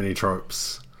around. So many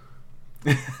tropes.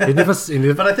 But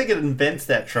I think it invents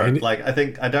that trope.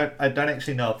 I don't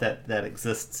actually know if that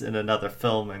exists in another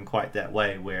film in quite that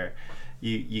way, where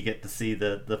you get to see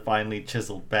the finely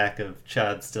chiseled back of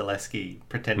Chad Stahelski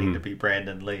pretending to be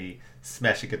Brandon Lee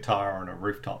smash a guitar on a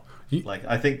rooftop.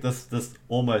 I think this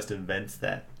almost invents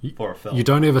that for a film. You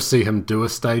don't ever see him do a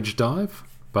stage dive,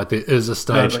 but there is a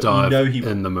stage dive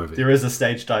in the movie. There is a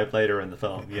stage dive later in the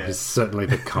film. Yeah, he's certainly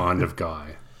the kind of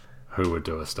guy who would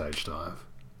do a stage dive.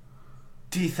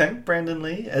 Do you think Brandon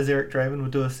Lee as Eric Draven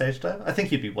would do a stage dive? I think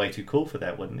he'd be way too cool for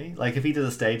that, wouldn't he? Like, if he did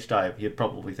a stage dive, he'd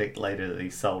probably think later that he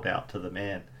sold out to the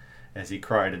man as he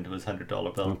cried into his $100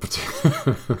 bill.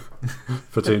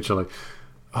 Potentially.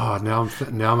 Oh, now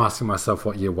I'm asking myself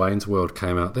what year Wayne's World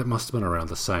came out. That must have been around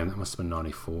the same. That must have been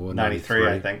 94, 93,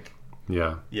 I think.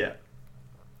 Yeah.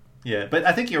 Yeah, but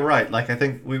I think you're right. Like, I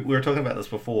think we were talking about this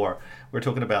before. We were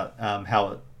talking about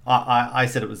how I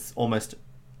said it was almost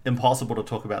impossible to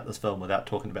talk about this film without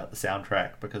talking about the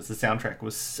soundtrack, because the soundtrack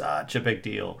was such a big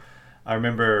deal. I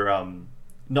remember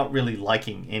not really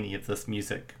liking any of this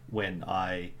music when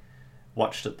I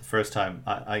watched it the first time.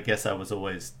 I guess I was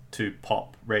always too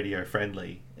pop radio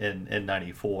friendly in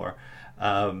 94.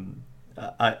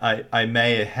 I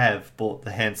may have bought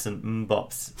the Hanson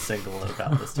Mbops single at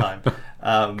about this time.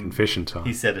 Confession time.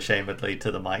 He said ashamedly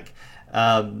to the mic,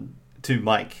 to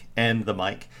Mike and the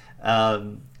mic.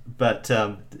 But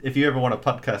if you ever want a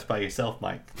podcast by yourself,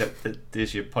 Mike, that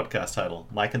is your podcast title,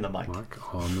 Mike and the Mic.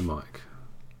 Mike on the mic.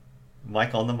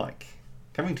 Mike on the mic.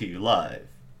 Coming to you live,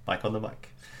 Mike on the mic.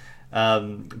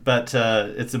 But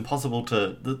it's impossible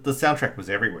to... The soundtrack was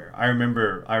everywhere. I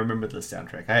remember the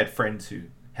soundtrack. I had friends who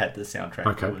had the soundtrack.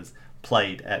 Okay. It was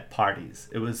played at parties.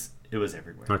 It was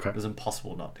everywhere. Okay. It was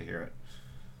impossible not to hear it.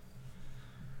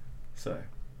 So...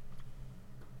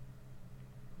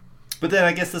 But then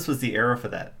I guess this was the era for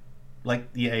that.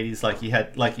 Like the 80s, like you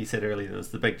had, like you said earlier, there was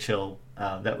The Big Chill.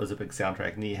 That was a big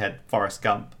soundtrack. And you had Forrest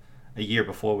Gump a year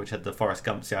before, which had the Forrest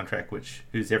Gump soundtrack,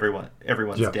 whose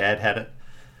everyone's dad had it.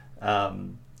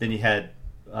 Then you had,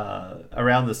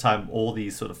 around this time, all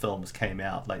these sort of films came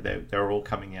out. Like they were all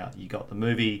coming out. You got the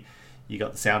movie, you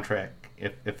got the soundtrack.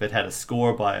 If it had a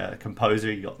score by a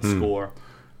composer, you got the score.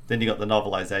 Then you got the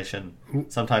novelization,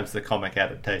 sometimes the comic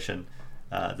adaptation.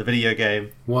 The video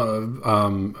game.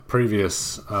 One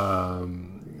previous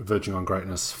Verging on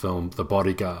Greatness film, The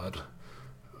Bodyguard.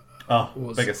 Oh,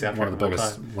 biggest soundtrack one of the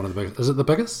biggest. Is it the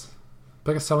biggest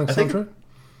selling soundtrack?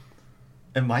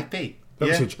 It might be. That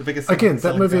was Yeah, huge. the biggest Again, that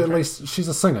selling movie, at soundtrack. least, she's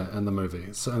a singer in the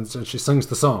movie, so, and she sings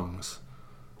the songs.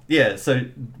 Yeah, so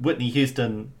Whitney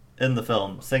Houston in the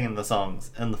film, singing the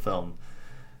songs in the film.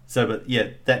 So, but yeah,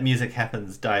 that music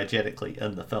happens diegetically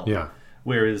in the film. Yeah.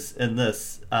 Whereas in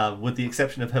this, with the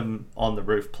exception of him on the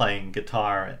roof playing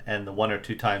guitar and the one or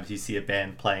two times you see a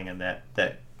band playing in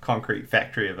that concrete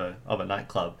factory of a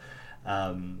nightclub,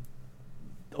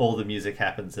 all the music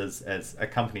happens as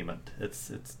accompaniment. It's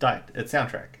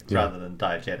soundtrack rather than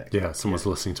diegetic. Yeah, someone's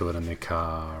listening to it in their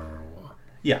car. Or...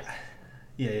 Yeah.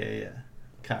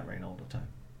 Can't rain all the time.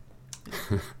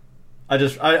 I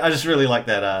just really like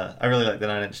that. I really like the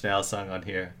Nine Inch Nails song on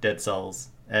here, "Dead Souls,"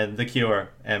 and The Cure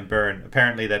and "Burn."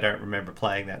 Apparently, they don't remember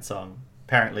playing that song.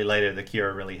 Apparently, later The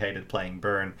Cure really hated playing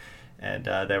 "Burn," and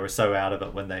they were so out of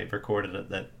it when they recorded it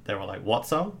that they were like, "What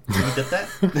song? You did that?"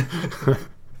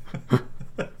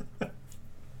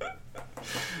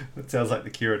 That sounds like The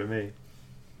Cure to me.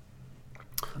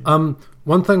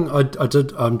 One thing I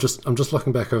did, I'm just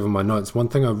looking back over my notes. One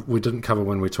thing we didn't cover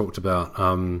when we talked about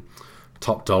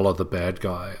Top Dollar, the bad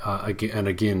guy,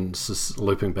 again, just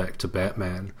looping back to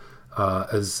Batman,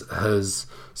 is his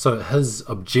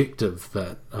objective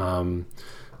that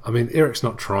Eric's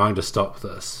not trying to stop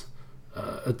this.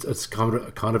 It's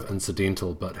kind of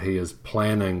incidental, but he is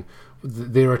planning.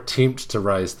 Their attempt to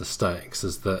raise the stakes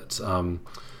is that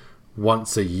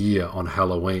once a year on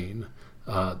Halloween,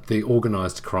 the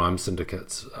organised crime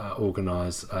syndicates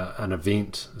organise an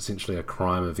event, essentially a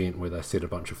crime event, where they set a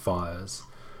bunch of fires.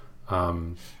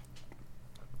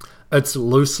 It's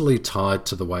loosely tied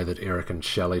to the way that Eric and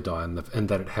Shelley die, and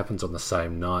that it happens on the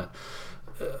same night.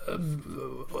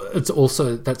 That's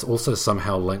also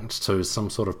somehow linked to some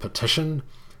sort of petition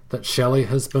that Shelley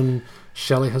has been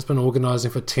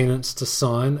organising for tenants to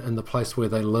sign in the place where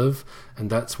they live, and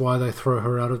that's why they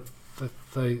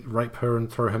they rape her and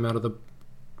throw him out of the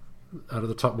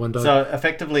top window. So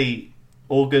effectively,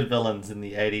 all good villains in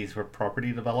the 80s were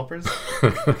property developers.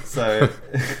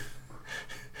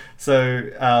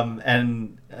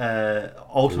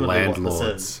 Ultimately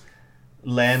landlords.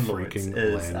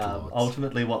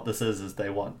 Ultimately what this is they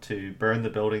want to burn the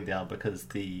building down because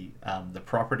the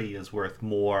property is worth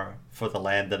more for the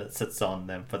land that it sits on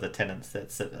than for the tenants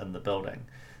that sit in the building.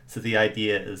 So the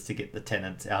idea is to get the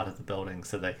tenants out of the building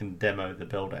so they can demo the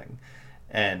building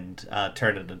and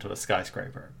turn it into a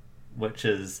skyscraper, which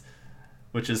is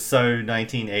so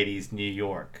 1980s New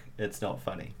York. It's not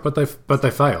funny. But they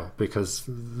fail because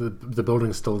the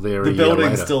building's still there. The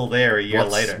building's still there a year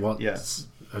later.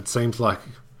 It seems like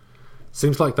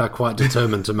they're quite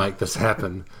determined to make this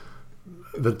happen.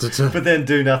 But then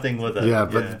do nothing with it. Yeah,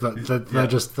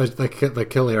 they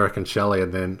kill Eric and Shelley,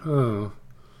 and then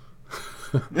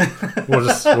we'll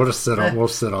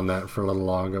sit on that for a little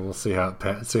longer. We'll see how it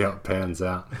pans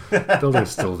out. The building's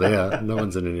still there. No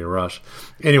one's in any rush.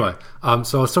 Anyway,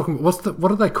 so I was talking. What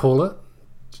do they call it?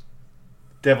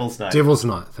 Devil's Night. Devil's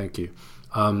Night. Thank you.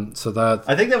 So that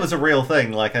I think that was a real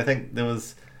thing. Like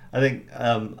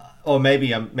or maybe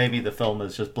the film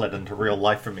has just bled into real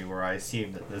life for me, where I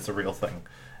assume that there's a real thing.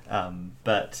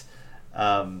 But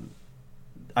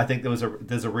I think there's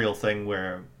a real thing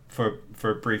where for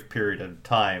a brief period of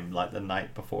time, like the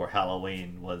night before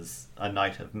Halloween was a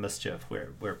night of mischief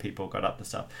where people got up to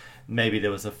stuff. Maybe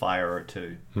there was a fire or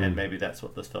two, and maybe that's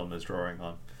what this film is drawing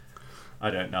on. I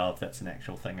don't know if that's an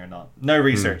actual thing or not. No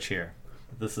research here.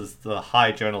 This is the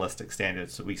high journalistic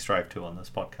standards that we strive to on this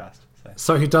podcast.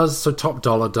 So Top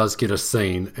Dollar does get a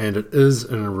scene, and it is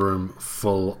in a room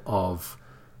full of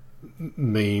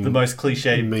the most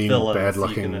cliched villains,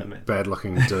 bad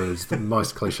looking dudes, the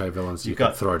most cliche villains you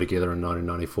could throw together in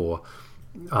 1994.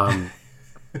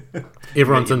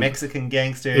 Everyone's in Mexican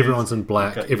gangsters. Everyone's in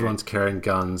black. Everyone's carrying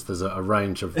guns. There's a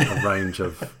range of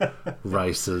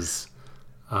races.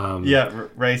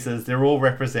 Races. They're all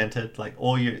represented. Like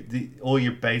all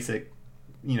your basic,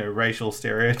 racial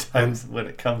stereotypes when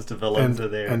it comes to villains are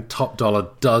there. And Top Dollar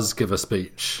does give a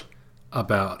speech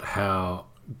about how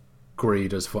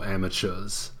greed is for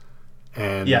amateurs,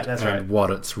 and what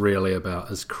it's really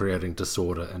about is creating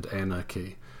disorder and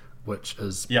anarchy, which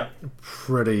is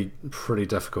pretty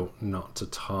difficult not to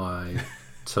tie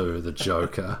to the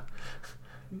Joker.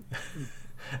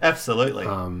 Absolutely.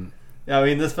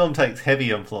 This film takes heavy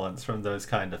influence from those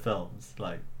kind of films,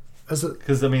 like, is it?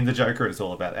 Because the Joker is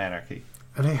all about anarchy,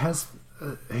 and he has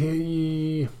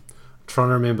trying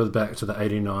to remember back to the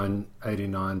 89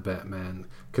 Batman,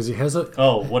 because he has a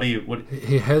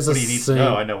he has a scene.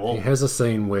 I know all. He has a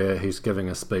scene where he's giving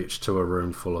a speech to a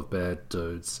room full of bad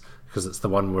dudes, because it's the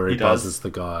one where he buzzes the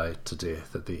guy to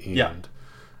death at the end. Yeah.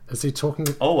 Is he talking?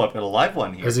 Oh, I've got a live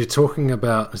one here. Is he talking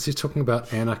about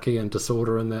anarchy and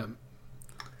disorder in that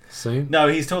scene? No,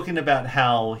 he's talking about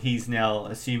how he's now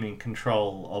assuming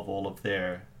control of all of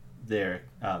their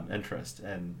interest,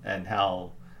 and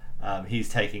how he's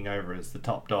taking over as the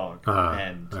top dog,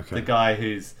 and okay. the guy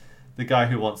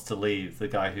who wants to leave, the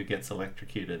guy who gets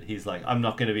electrocuted, he's like, I'm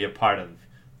not going to be a part of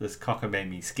this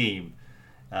cockamamie scheme.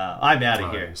 I'm out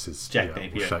of here. Says, Jack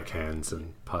Napier. We'll shake hands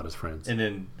and part as friends. And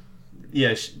then,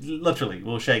 literally,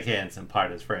 we'll shake hands and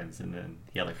part as friends, and then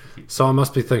he electrocutes. So I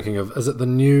must be thinking of, is it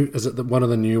one of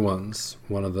the new ones?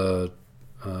 One of the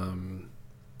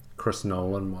Chris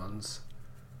Nolan ones?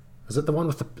 Is it the one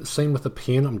with the scene with the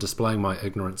pen? I'm displaying my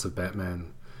ignorance of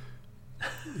Batman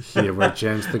here, where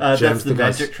jams the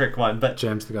magic trick one, but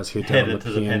jams the guy's head down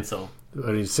into the pencil.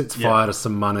 And he sets fire to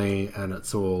some money, and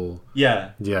it's all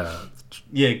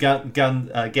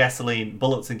gasoline,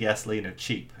 bullets and gasoline are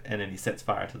cheap, and then he sets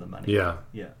fire to the money. Yeah,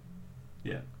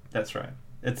 that's right.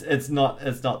 It's not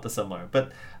dissimilar,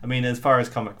 but I mean, as far as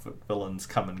comic book villains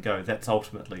come and go, that's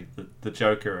ultimately the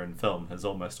Joker in film has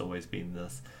almost always been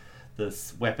this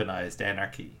weaponized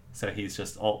anarchy. So he's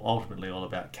just ultimately all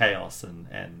about chaos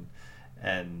and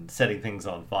setting things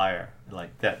on fire.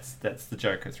 Like that's the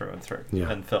Joker through and through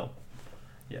in film.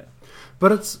 Yeah,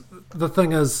 but it's the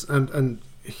thing is, and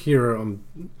here,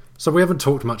 so we haven't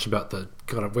talked much about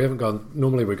we haven't gone.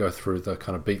 Normally we go through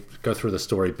the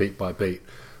story beat by beat,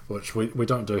 which we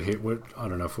don't do here. I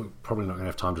don't know if we're probably not going to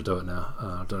have time to do it now.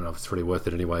 I don't know if it's really worth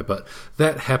it anyway. But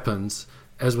that happens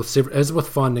as with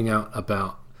finding out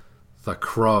about the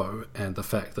Crow and the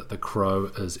fact that the Crow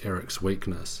is Eric's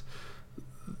weakness.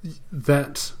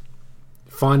 That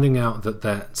finding out that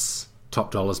that's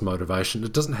Top Dollar's motivation,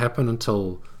 it doesn't happen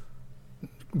until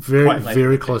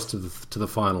very close to the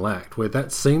final act, where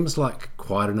that seems like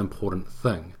quite an important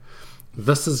thing.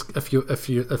 This is if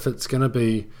it's going to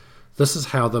be, this is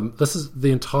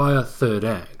the entire third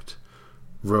act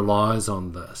relies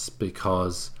on this,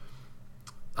 because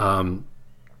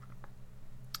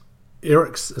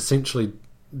Eric's essentially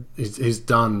he's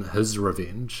done his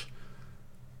revenge,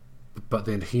 but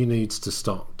then he needs to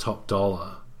stop Top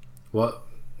Dollar. Well,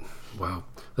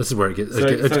 this is where it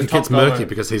gets murky,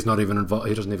 because he's not even involved.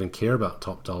 He doesn't even care about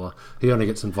Top Dollar. He only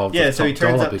gets involved with Top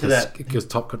Dollar because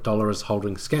Top Dollar is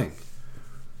holding Skank.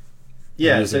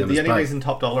 Yeah, so the only reason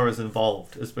Top Dollar is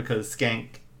involved is because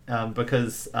Skank,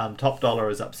 Top Dollar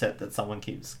is upset that someone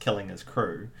keeps killing his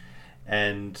crew,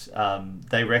 and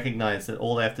they recognize that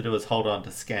all they have to do is hold on to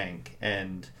Skank,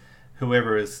 and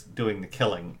whoever is doing the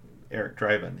killing, Eric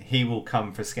Draven, he will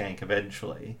come for Skank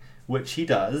eventually, which he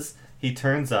does. He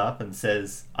turns up and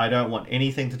says, I don't want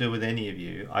anything to do with any of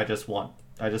you. I just want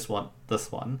this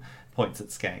one, points at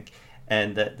Skank.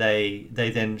 And that they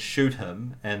then shoot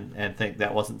him and think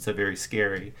that wasn't so very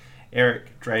scary.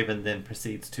 Eric Draven then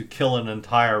proceeds to kill an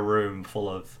entire room full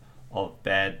of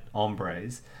bad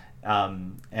hombres.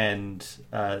 And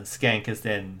Skank is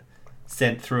then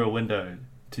sent through a window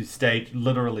to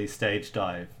literally stage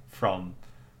dive from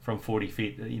 40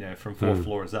 feet, from 4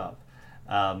 floors up.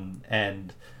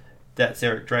 And that's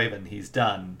Eric Draven. He's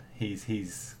done.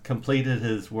 He's completed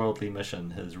his worldly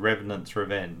mission, his Revenant's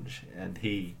revenge, and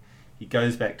he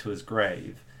goes back to his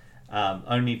grave,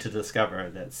 only to discover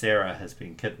that Sarah has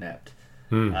been kidnapped,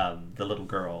 the little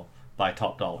girl, by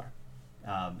Top Dollar.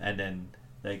 And then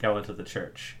they go into the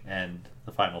church, and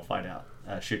the final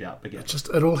shootout begins.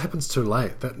 It all happens too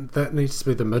late. That needs to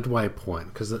be the midway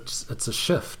point, because it's a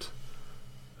shift.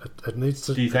 It needs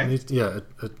to. Do you think?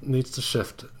 It needs to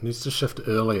shift. It needs to shift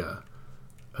earlier.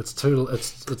 It's too.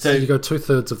 So you go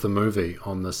 2/3 of the movie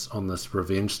on this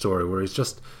revenge story where he's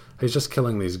just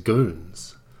killing these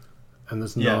goons, and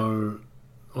there's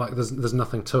there's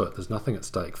nothing to it. There's nothing at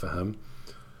stake for him.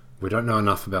 We don't know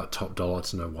enough about Top Dollar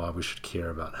to know why we should care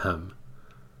about him,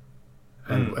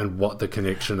 and what the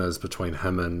connection is between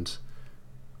him and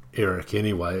Eric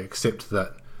anyway, except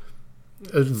that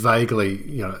it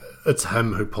vaguely, it's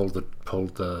him who pulled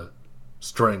the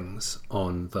strings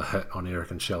on the hit on Eric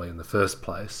and Shelley in the first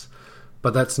place.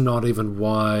 But that's not even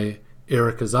why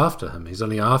Eric is after him. He's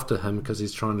only after him because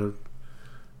he's trying to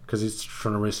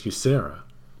rescue Sarah.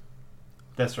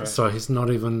 That's right. So he's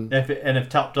not even. If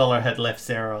Top Dollar had left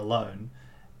Sarah alone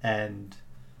and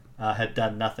had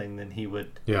done nothing, then he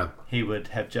would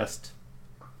have just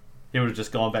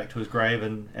gone back to his grave,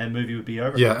 and movie would be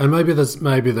over. Yeah, and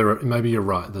maybe you're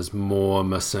right. There's more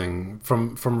missing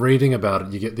from reading about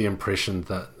it. You get the impression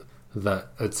that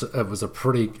it's a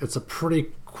pretty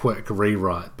quick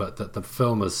rewrite, but that the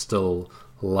film is still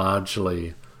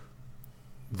largely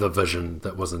the vision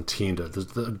that was intended.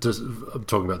 I'm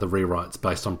talking about the rewrites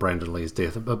based on Brandon Lee's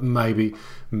death, but maybe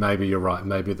you're right.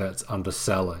 Maybe that's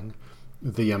underselling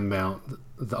the amount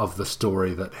of the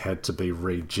story that had to be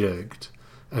rejigged.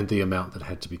 and the amount that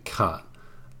had to be cut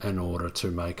in order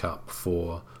to make up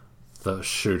for the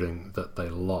shooting that they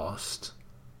lost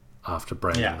after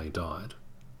Brandon Lee died.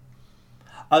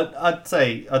 I'd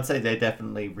say they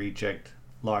definitely rejigged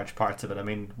large parts of it. I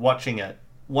mean, watching it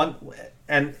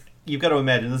and you've got to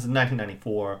imagine this is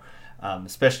 1994.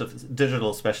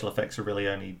 Digital special effects are really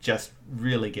only just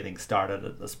really getting started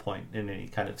at this point in any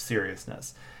kind of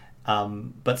seriousness.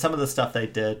 But some of the stuff they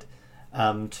did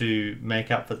to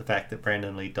make up for the fact that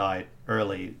Brandon Lee died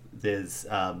early,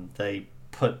 they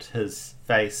put his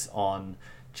face on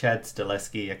Chad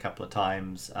Stahelski a couple of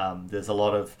times. There's a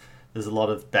lot of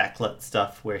backlit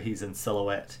stuff where he's in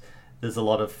silhouette. There's a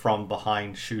lot of from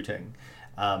behind shooting,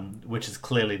 which is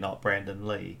clearly not Brandon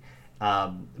Lee.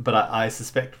 But I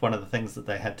suspect one of the things that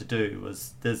they had to do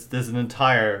was there's an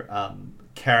entire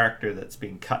character that's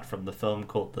been cut from the film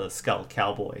called the Skull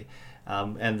Cowboy,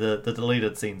 and the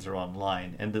deleted scenes are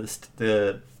online. And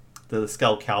the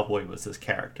Skull Cowboy was this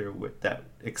character that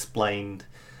explained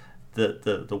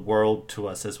the world to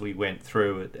us as we went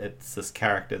through it. It's this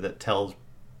character that tells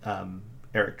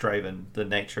Eric Draven the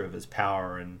nature of his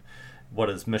power and what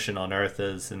his mission on Earth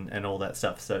is and all that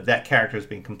stuff. So that character has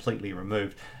been completely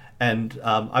removed. And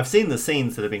I've seen the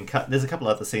scenes that have been cut. There's a couple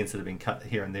other scenes that have been cut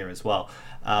here and there as well.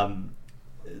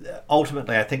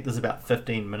 Ultimately, I think there's about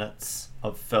 15 minutes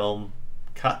of film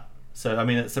cut. So, I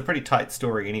mean, it's a pretty tight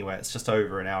story anyway. It's just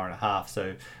over an hour and a half,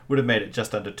 so would have made it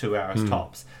just under 2 hours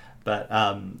tops. But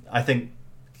I think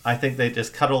they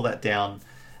just cut all that down.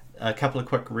 A couple of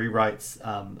quick rewrites.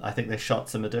 I think they shot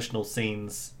some additional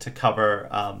scenes to cover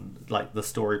like the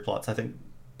story plots. I think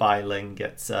Bai Ling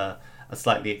gets a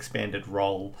slightly expanded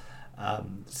role,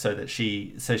 so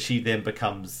she then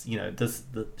becomes,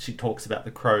 she talks about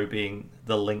the crow being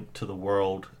the link to the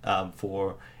world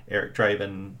for Eric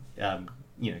Draven.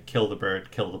 Kill the bird,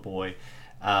 kill the boy,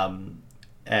 and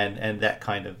that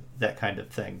kind of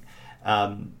thing.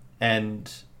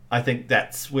 And I think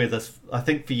that's where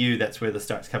for you, that's where this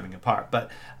starts coming apart. But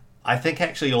I think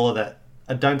actually all of that,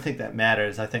 I don't think that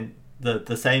matters. I think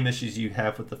the same issues you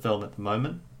have with the film at the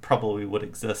moment probably would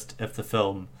exist if the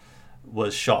film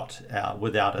was shot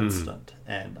without incident.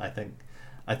 And I think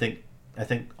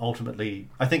ultimately,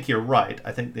 I think you're right.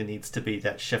 I think there needs to be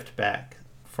that shift back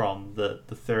from the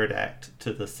third act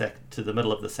to the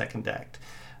middle of the second act,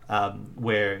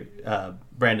 where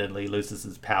Brandon Lee loses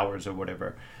his powers or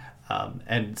whatever,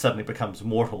 and suddenly becomes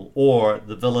mortal, or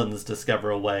the villains discover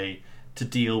a way to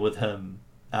deal with him,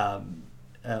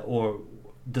 or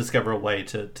discover a way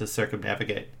to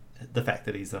circumnavigate the fact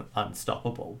that he's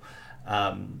unstoppable.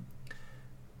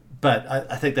 But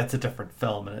I think that's a different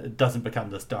film, and it doesn't become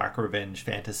this dark revenge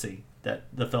fantasy that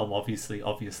the film obviously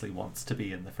wants to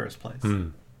be in the first place.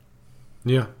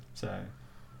 Yeah. So,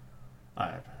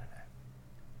 I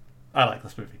like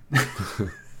this movie.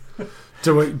 I'm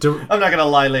not going to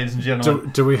lie, ladies and gentlemen.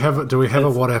 Do we have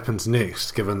a what happens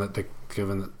next? Given that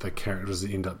the characters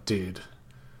end up dead,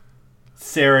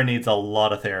 Sarah needs a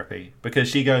lot of therapy because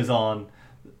she goes on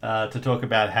to talk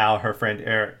about how her friend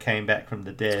Eric came back from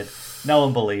the dead. No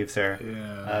one believes her.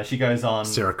 Yeah. She goes on.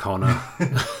 Sarah Connor.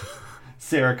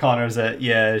 Sarah Connor's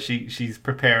she's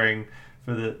preparing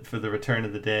for the return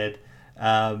of the dead.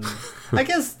 I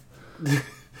guess.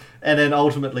 And then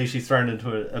ultimately she's thrown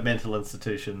into a mental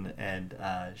institution, and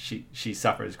she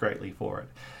suffers greatly for it.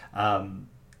 And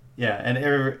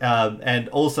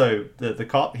also the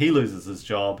cop, he loses his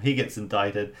job, he gets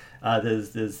indicted.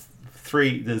 There's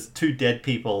two dead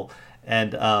people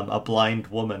and a blind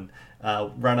woman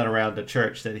running around a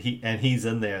church he's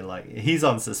in there, like he's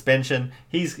on suspension.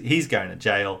 He's going to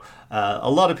jail.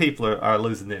 A lot of people are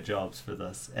losing their jobs for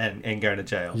this and going to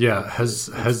jail. Yeah,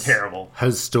 his terrible.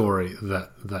 His story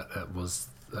that it was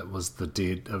the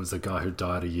dead. It was a guy who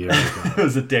died a year ago. It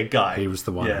was a dead guy. He was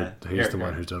the one.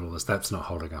 Who did all this. That's not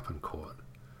holding up in court.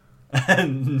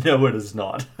 No, it is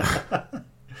not.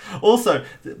 Also,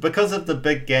 because of the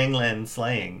big gangland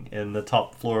slaying in the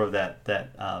top floor of that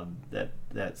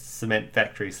cement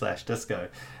factory / disco,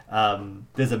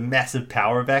 there's a massive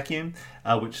power vacuum,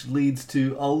 which leads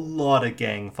to a lot of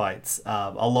gang fights.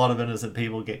 A lot of innocent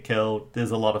people get killed. There's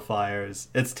a lot of fires.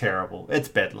 It's terrible. It's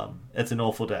bedlam. It's an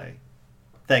awful day.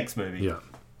 Thanks, movie. Yeah.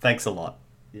 Thanks a lot.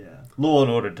 Yeah. Law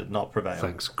and Order did not prevail.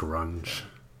 Thanks, grunge.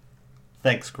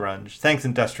 Thanks, grunge. Thanks,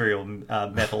 industrial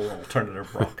metal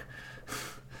alternative rock.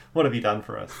 What have you done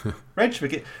for us? Rage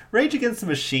Against the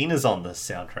Machine is on this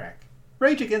soundtrack.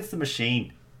 Rage Against the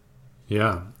Machine.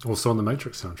 Yeah. Also on the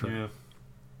Matrix soundtrack. Yeah.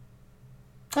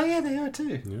 Oh yeah, they are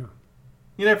too. Yeah.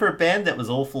 You know, for a band that was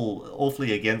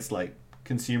awfully against like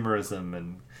consumerism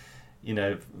and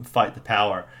fight the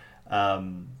power,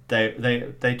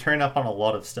 they turn up on a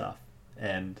lot of stuff,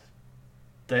 and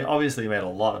they obviously made a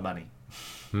lot of money.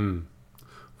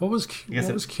 What was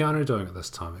Keanu doing at this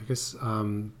time? I guess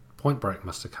Point Break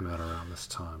must have come out around this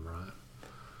time, right?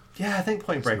 Yeah, I think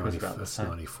Point Break was about this time.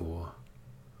 94.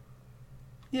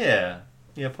 Yeah,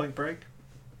 Point Break.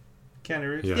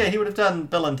 Keanu Reeves. Yeah, he would have done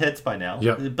Bill and Ted's by now.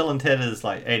 Yep. Bill and Ted is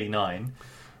like 89.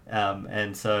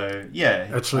 And so,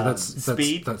 yeah. Actually,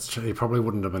 Speed. That's true. He probably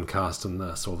wouldn't have been cast in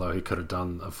this, although he could have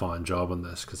done a fine job in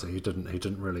this because he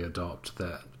didn't really adopt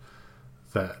that.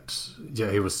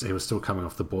 He was still coming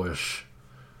off the boyish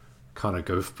kind of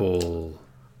goofball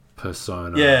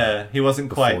persona. Yeah, he wasn't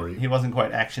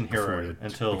quite action hero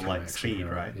until like Speed,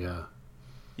 hero. Right?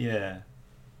 Yeah.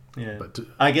 But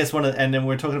I guess and then we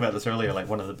were talking about this earlier, like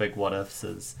one of the big what ifs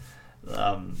is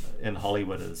in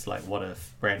Hollywood is like, what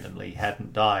if Brandon Lee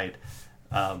hadn't died?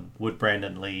 Would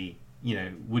Brandon Lee,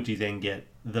 would you then get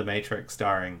The Matrix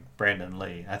starring Brandon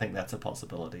Lee? I think that's a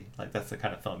possibility. Like that's the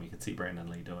kind of film you could see Brandon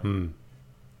Lee doing.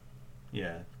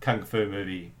 Yeah, kung fu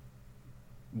movie,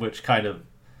 which kind of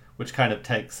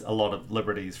takes a lot of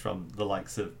liberties from the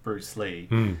likes of Bruce Lee,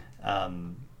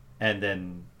 and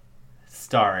then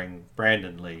starring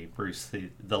Brandon Lee,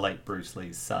 the late Bruce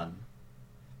Lee's son.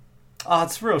 Oh,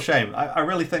 it's a real shame. I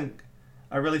really think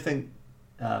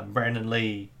Brandon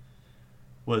Lee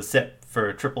was set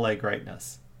for AAA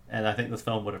greatness, and I think this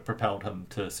film would have propelled him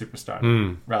to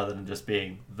superstardom rather than just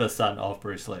being the son of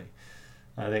Bruce Lee.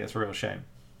 I think it's a real shame.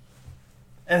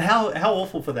 And how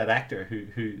awful for that actor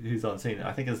who's on scene.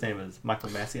 I think his name is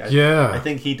Michael Massey. I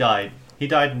think he died. He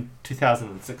died in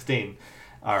 2016.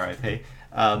 R.I.P.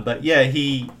 But yeah,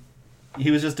 he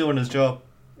was just doing his job,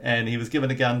 and he was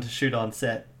given a gun to shoot on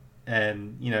set,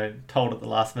 and told at the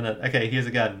last minute, okay, here's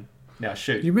a gun, now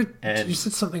shoot. You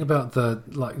said something about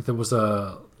there was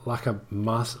an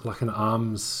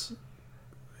arms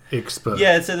expert.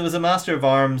 Yeah, so there was a master of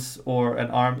arms or an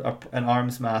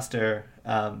arms master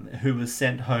who was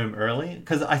sent home early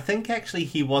because I think actually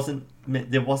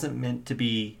there wasn't meant to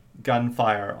be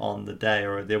gunfire on the day,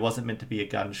 or there wasn't meant to be a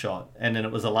gunshot, and then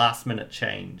it was a last minute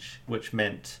change, which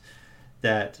meant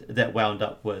that wound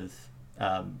up with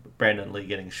Brandon Lee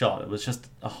getting shot. It was just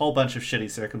a whole bunch of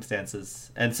shitty circumstances,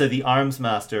 and so the arms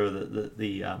master,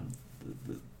 the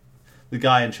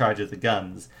guy in charge of the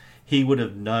guns, he would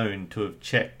have known to have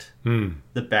checked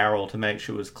the barrel to make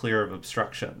sure it was clear of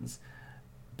obstructions,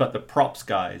 but the props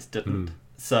guys didn't.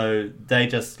 So they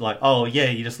just like, oh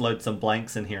yeah, you just load some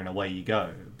blanks in here and away you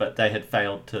go. But they had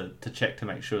failed to check to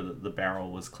make sure that the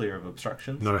barrel was clear of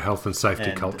obstructions. No health and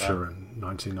safety culture in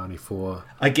 1994.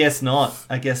 I guess not.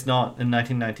 In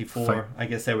 1994, I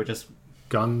guess they were just...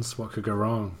 Guns, what could go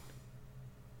wrong?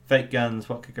 Fake guns,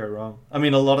 what could go wrong? I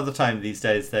mean, a lot of the time these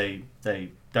days they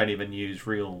don't even use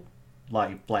real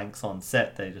like blanks on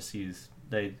set. They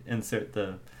insert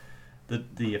the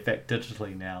effect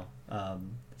digitally now.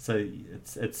 So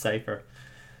it's safer,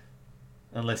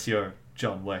 unless you're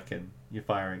John Wick and you're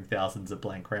firing thousands of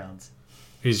blank rounds.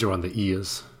 Easier on the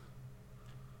ears.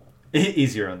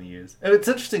 Easier on the ears. And it's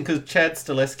interesting because Chad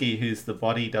Stileski, who's the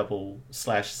body double /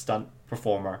 stunt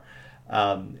performer,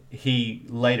 he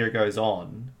later goes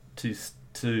on to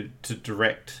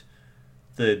direct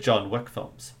the John Wick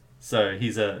films. So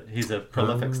he's a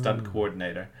prolific stunt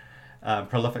coordinator,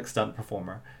 prolific stunt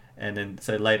performer. And then,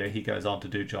 so later he goes on to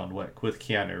do John Wick with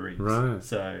Keanu Reeves. Right.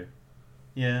 So,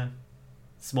 yeah,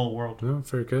 small world. Oh,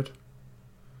 very good.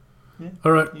 Yeah.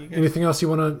 All right. Anything else you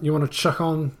want to chuck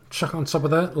on top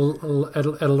of that? Add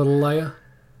a little layer,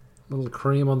 a little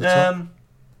cream on the top.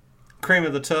 Cream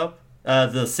at the top.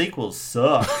 The sequels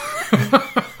suck.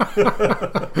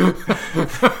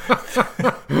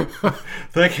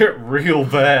 They get real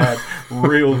bad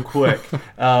real quick.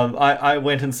 I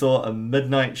went and saw a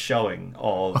midnight showing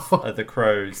of The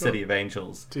Crow, City of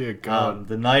Angels. Dear God.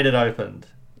 The night it opened,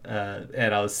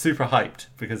 and I was super hyped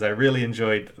because I really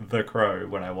enjoyed The Crow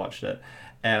when I watched it.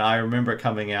 And I remember it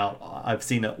coming out. I've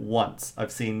seen it once.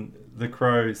 I've seen The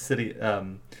Crow, City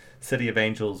of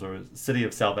Angels, or City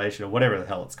of Salvation, or whatever the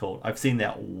hell it's called. I've seen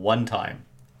that one time,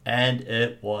 and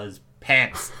it was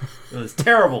pants. It was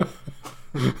terrible.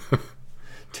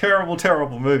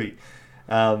 terrible movie.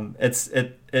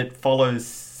 It follows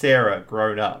Sarah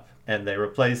grown up, and they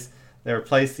replace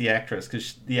the actress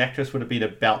because the actress would have been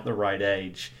about the right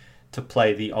age to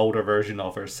play the older version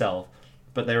of herself,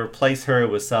 but they replace her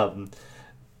with some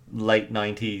late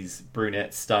 90s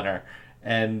brunette stunner,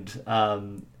 and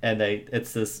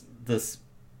it's this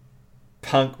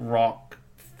punk rock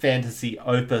fantasy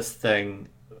opus thing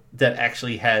that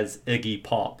actually has Iggy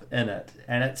Pop in it,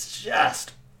 and it's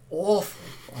just awful.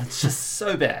 It's just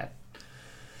so bad.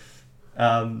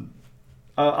 I'm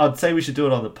I'd say we should do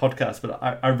it on the podcast, but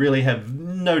I really have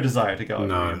no desire to go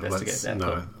and investigate that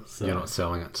film. So. You're not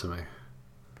selling it to me.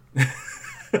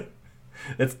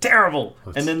 It's terrible.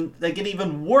 And then they get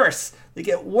even worse. They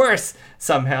get worse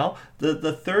somehow.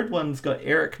 The third one's got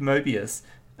Eric Moebius.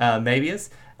 Best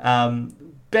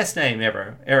name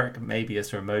ever. Eric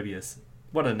Moebius or Moebius.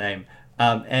 What a name.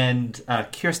 And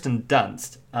Kirsten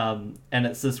Dunst. And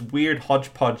it's this weird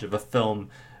hodgepodge of a film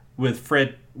with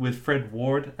Fred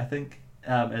Ward, I think,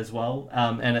 as well.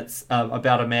 And it's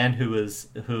about a man who is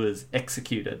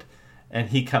executed. And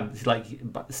he comes, like,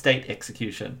 state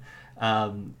execution.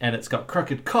 And it's got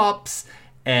crooked cops,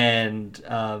 and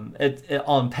it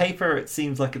on paper it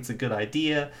seems like it's a good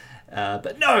idea,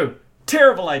 but no,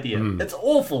 terrible idea. It's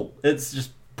awful. It's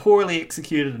just poorly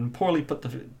executed and poorly put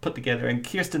together. And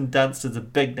Kirsten Dunst is a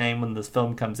big name when this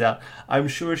film comes out. I'm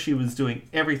sure she was doing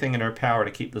everything in her power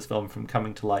to keep this film from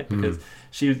coming to light, because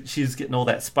she's getting all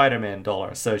that Spider-Man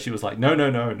dollar. So she was like, no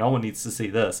one needs to see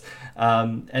this.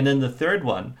 And then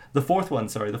the fourth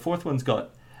one's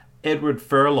got Edward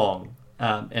Furlong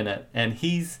in it, and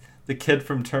he's the kid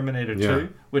from Terminator 2,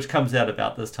 which comes out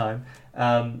about this time,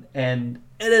 and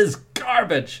it is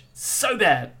garbage, so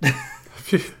bad.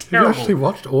 Have you actually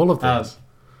watched all of this?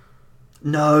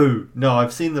 No,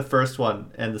 I've seen the first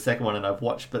one and the second one, and I've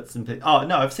watched bits and pieces. Oh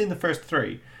no, I've seen the first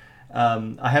three.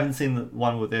 I haven't seen the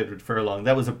one with Edward Furlong.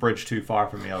 That was a bridge too far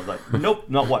for me. I was like, nope,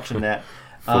 not watching that.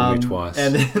 Fooled me twice.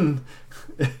 And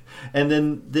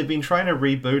then they've been trying to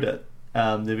reboot it.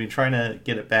 They've been trying to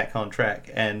get it back on track,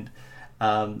 and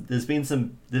there's been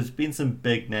some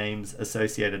big names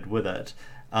associated with it,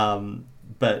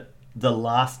 but the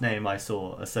last name I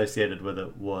saw associated with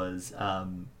it was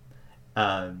Jason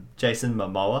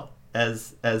Momoa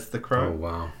as the Crow.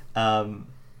 Oh wow!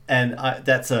 And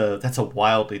that's a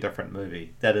wildly different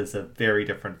movie. That is a very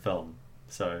different film.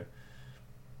 So,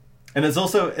 and it's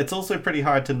also pretty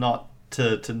hard to not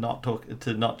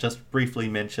just briefly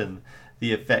mention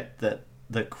the effect that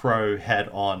The Crow had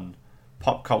on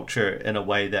pop culture in a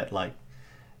way that, like,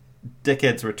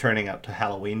 dickheads were turning up to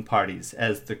Halloween parties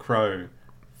as The Crow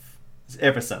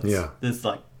ever since. Yeah. There's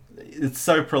like, it's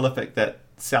so prolific that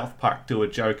South Park do a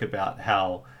joke about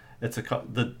how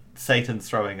Satan's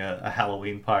throwing a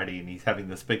Halloween party, and he's having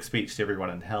this big speech to everyone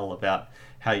in hell about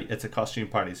how it's a costume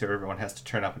party, so everyone has to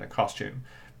turn up in a costume.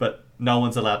 But no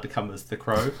one's allowed to come as The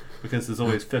Crow, because there's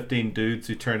always 15 dudes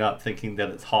who turn up thinking that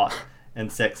it's hot and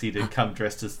sexy to come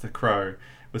dressed as The Crow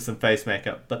with some face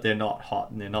makeup, but they're not hot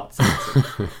and they're not sexy.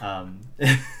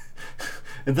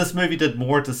 And this movie did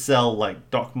more to sell,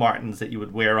 like, Doc Martens that you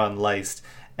would wear unlaced,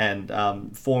 and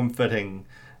form-fitting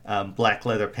black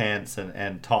leather pants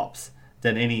and tops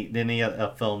than any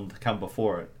other film to come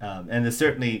before it. And there's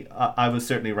certainly, I was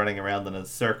certainly running around in a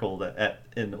circle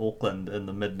in Auckland in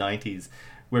the mid-90s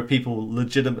where people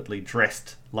legitimately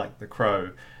dressed like The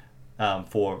Crow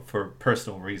for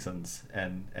personal reasons,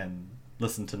 and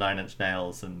listened to Nine Inch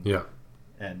Nails and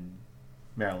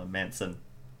Marilyn Manson.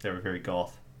 They were very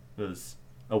goth. It was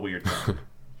a weird time.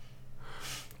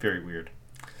 Very weird.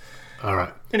 All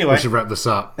right. Anyway, we should wrap this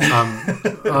up.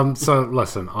 So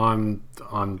listen, I'm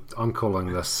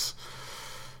calling this.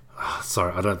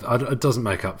 Sorry, it doesn't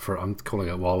make up for it. I'm calling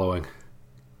it wallowing.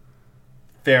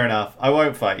 Fair enough. I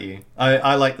won't fight you.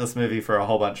 I like this movie for a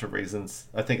whole bunch of reasons.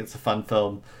 I think it's a fun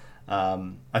film.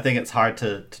 I think it's hard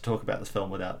to talk about this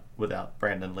film without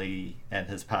Brandon Lee and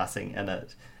his passing in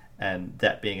it, and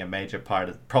that being a major part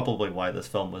of probably why this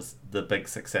film was the big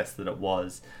success that it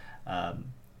was.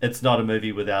 It's not a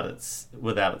movie without its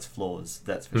flaws,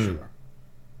 that's for sure.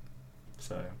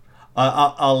 So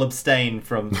I'll abstain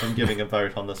from giving a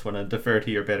vote on this one and defer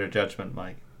to your better judgment,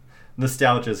 Mike.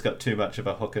 Nostalgia's got too much of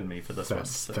a hook in me for this one.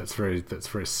 So. That's very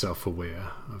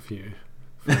self-aware of you,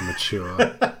 very mature.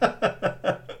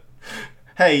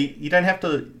 Hey, you don't have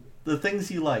to. The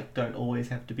things you like don't always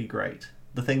have to be great.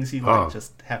 The things you like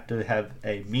just have to have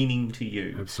a meaning to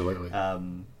you. Absolutely.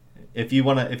 If you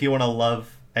wanna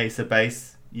love Ace of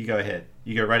Base, you go ahead.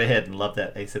 You go right ahead and love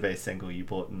that Ace of Base single you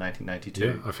bought in 1992.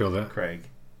 Yeah, I feel that, Craig.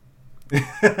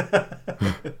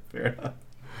 Fair enough.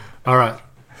 All right.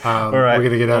 We're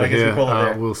going to get out of here.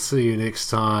 We'll see you next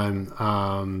time.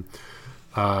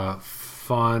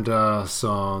 Find us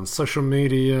on social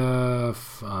media.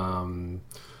 Hanging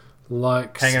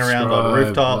around on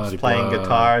rooftops, playing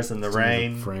guitars in the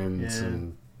rain. Friends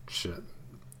and shit.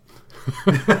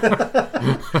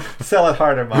 Sell it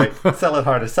harder, Mike. Sell it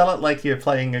harder. Sell it like you're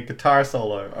playing a guitar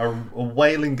solo, a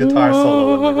wailing guitar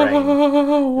solo in the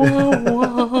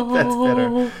rain. That's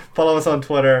better. Follow us on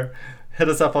Twitter. Hit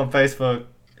us up on Facebook.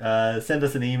 Send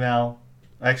us an email.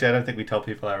 Actually, I don't think we tell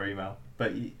people our email.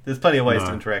 but there's plenty of ways No.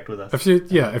 to interact with us.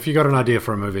 If you got an idea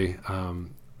for a movie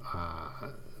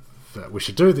that we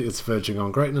should do that is verging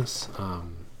on greatness,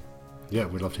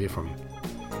 we'd love to hear from you.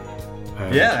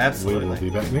 And Yeah, absolutely. We will be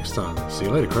back next time. See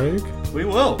you later, Craig. We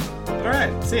will. All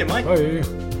right. See you, Mike. Bye.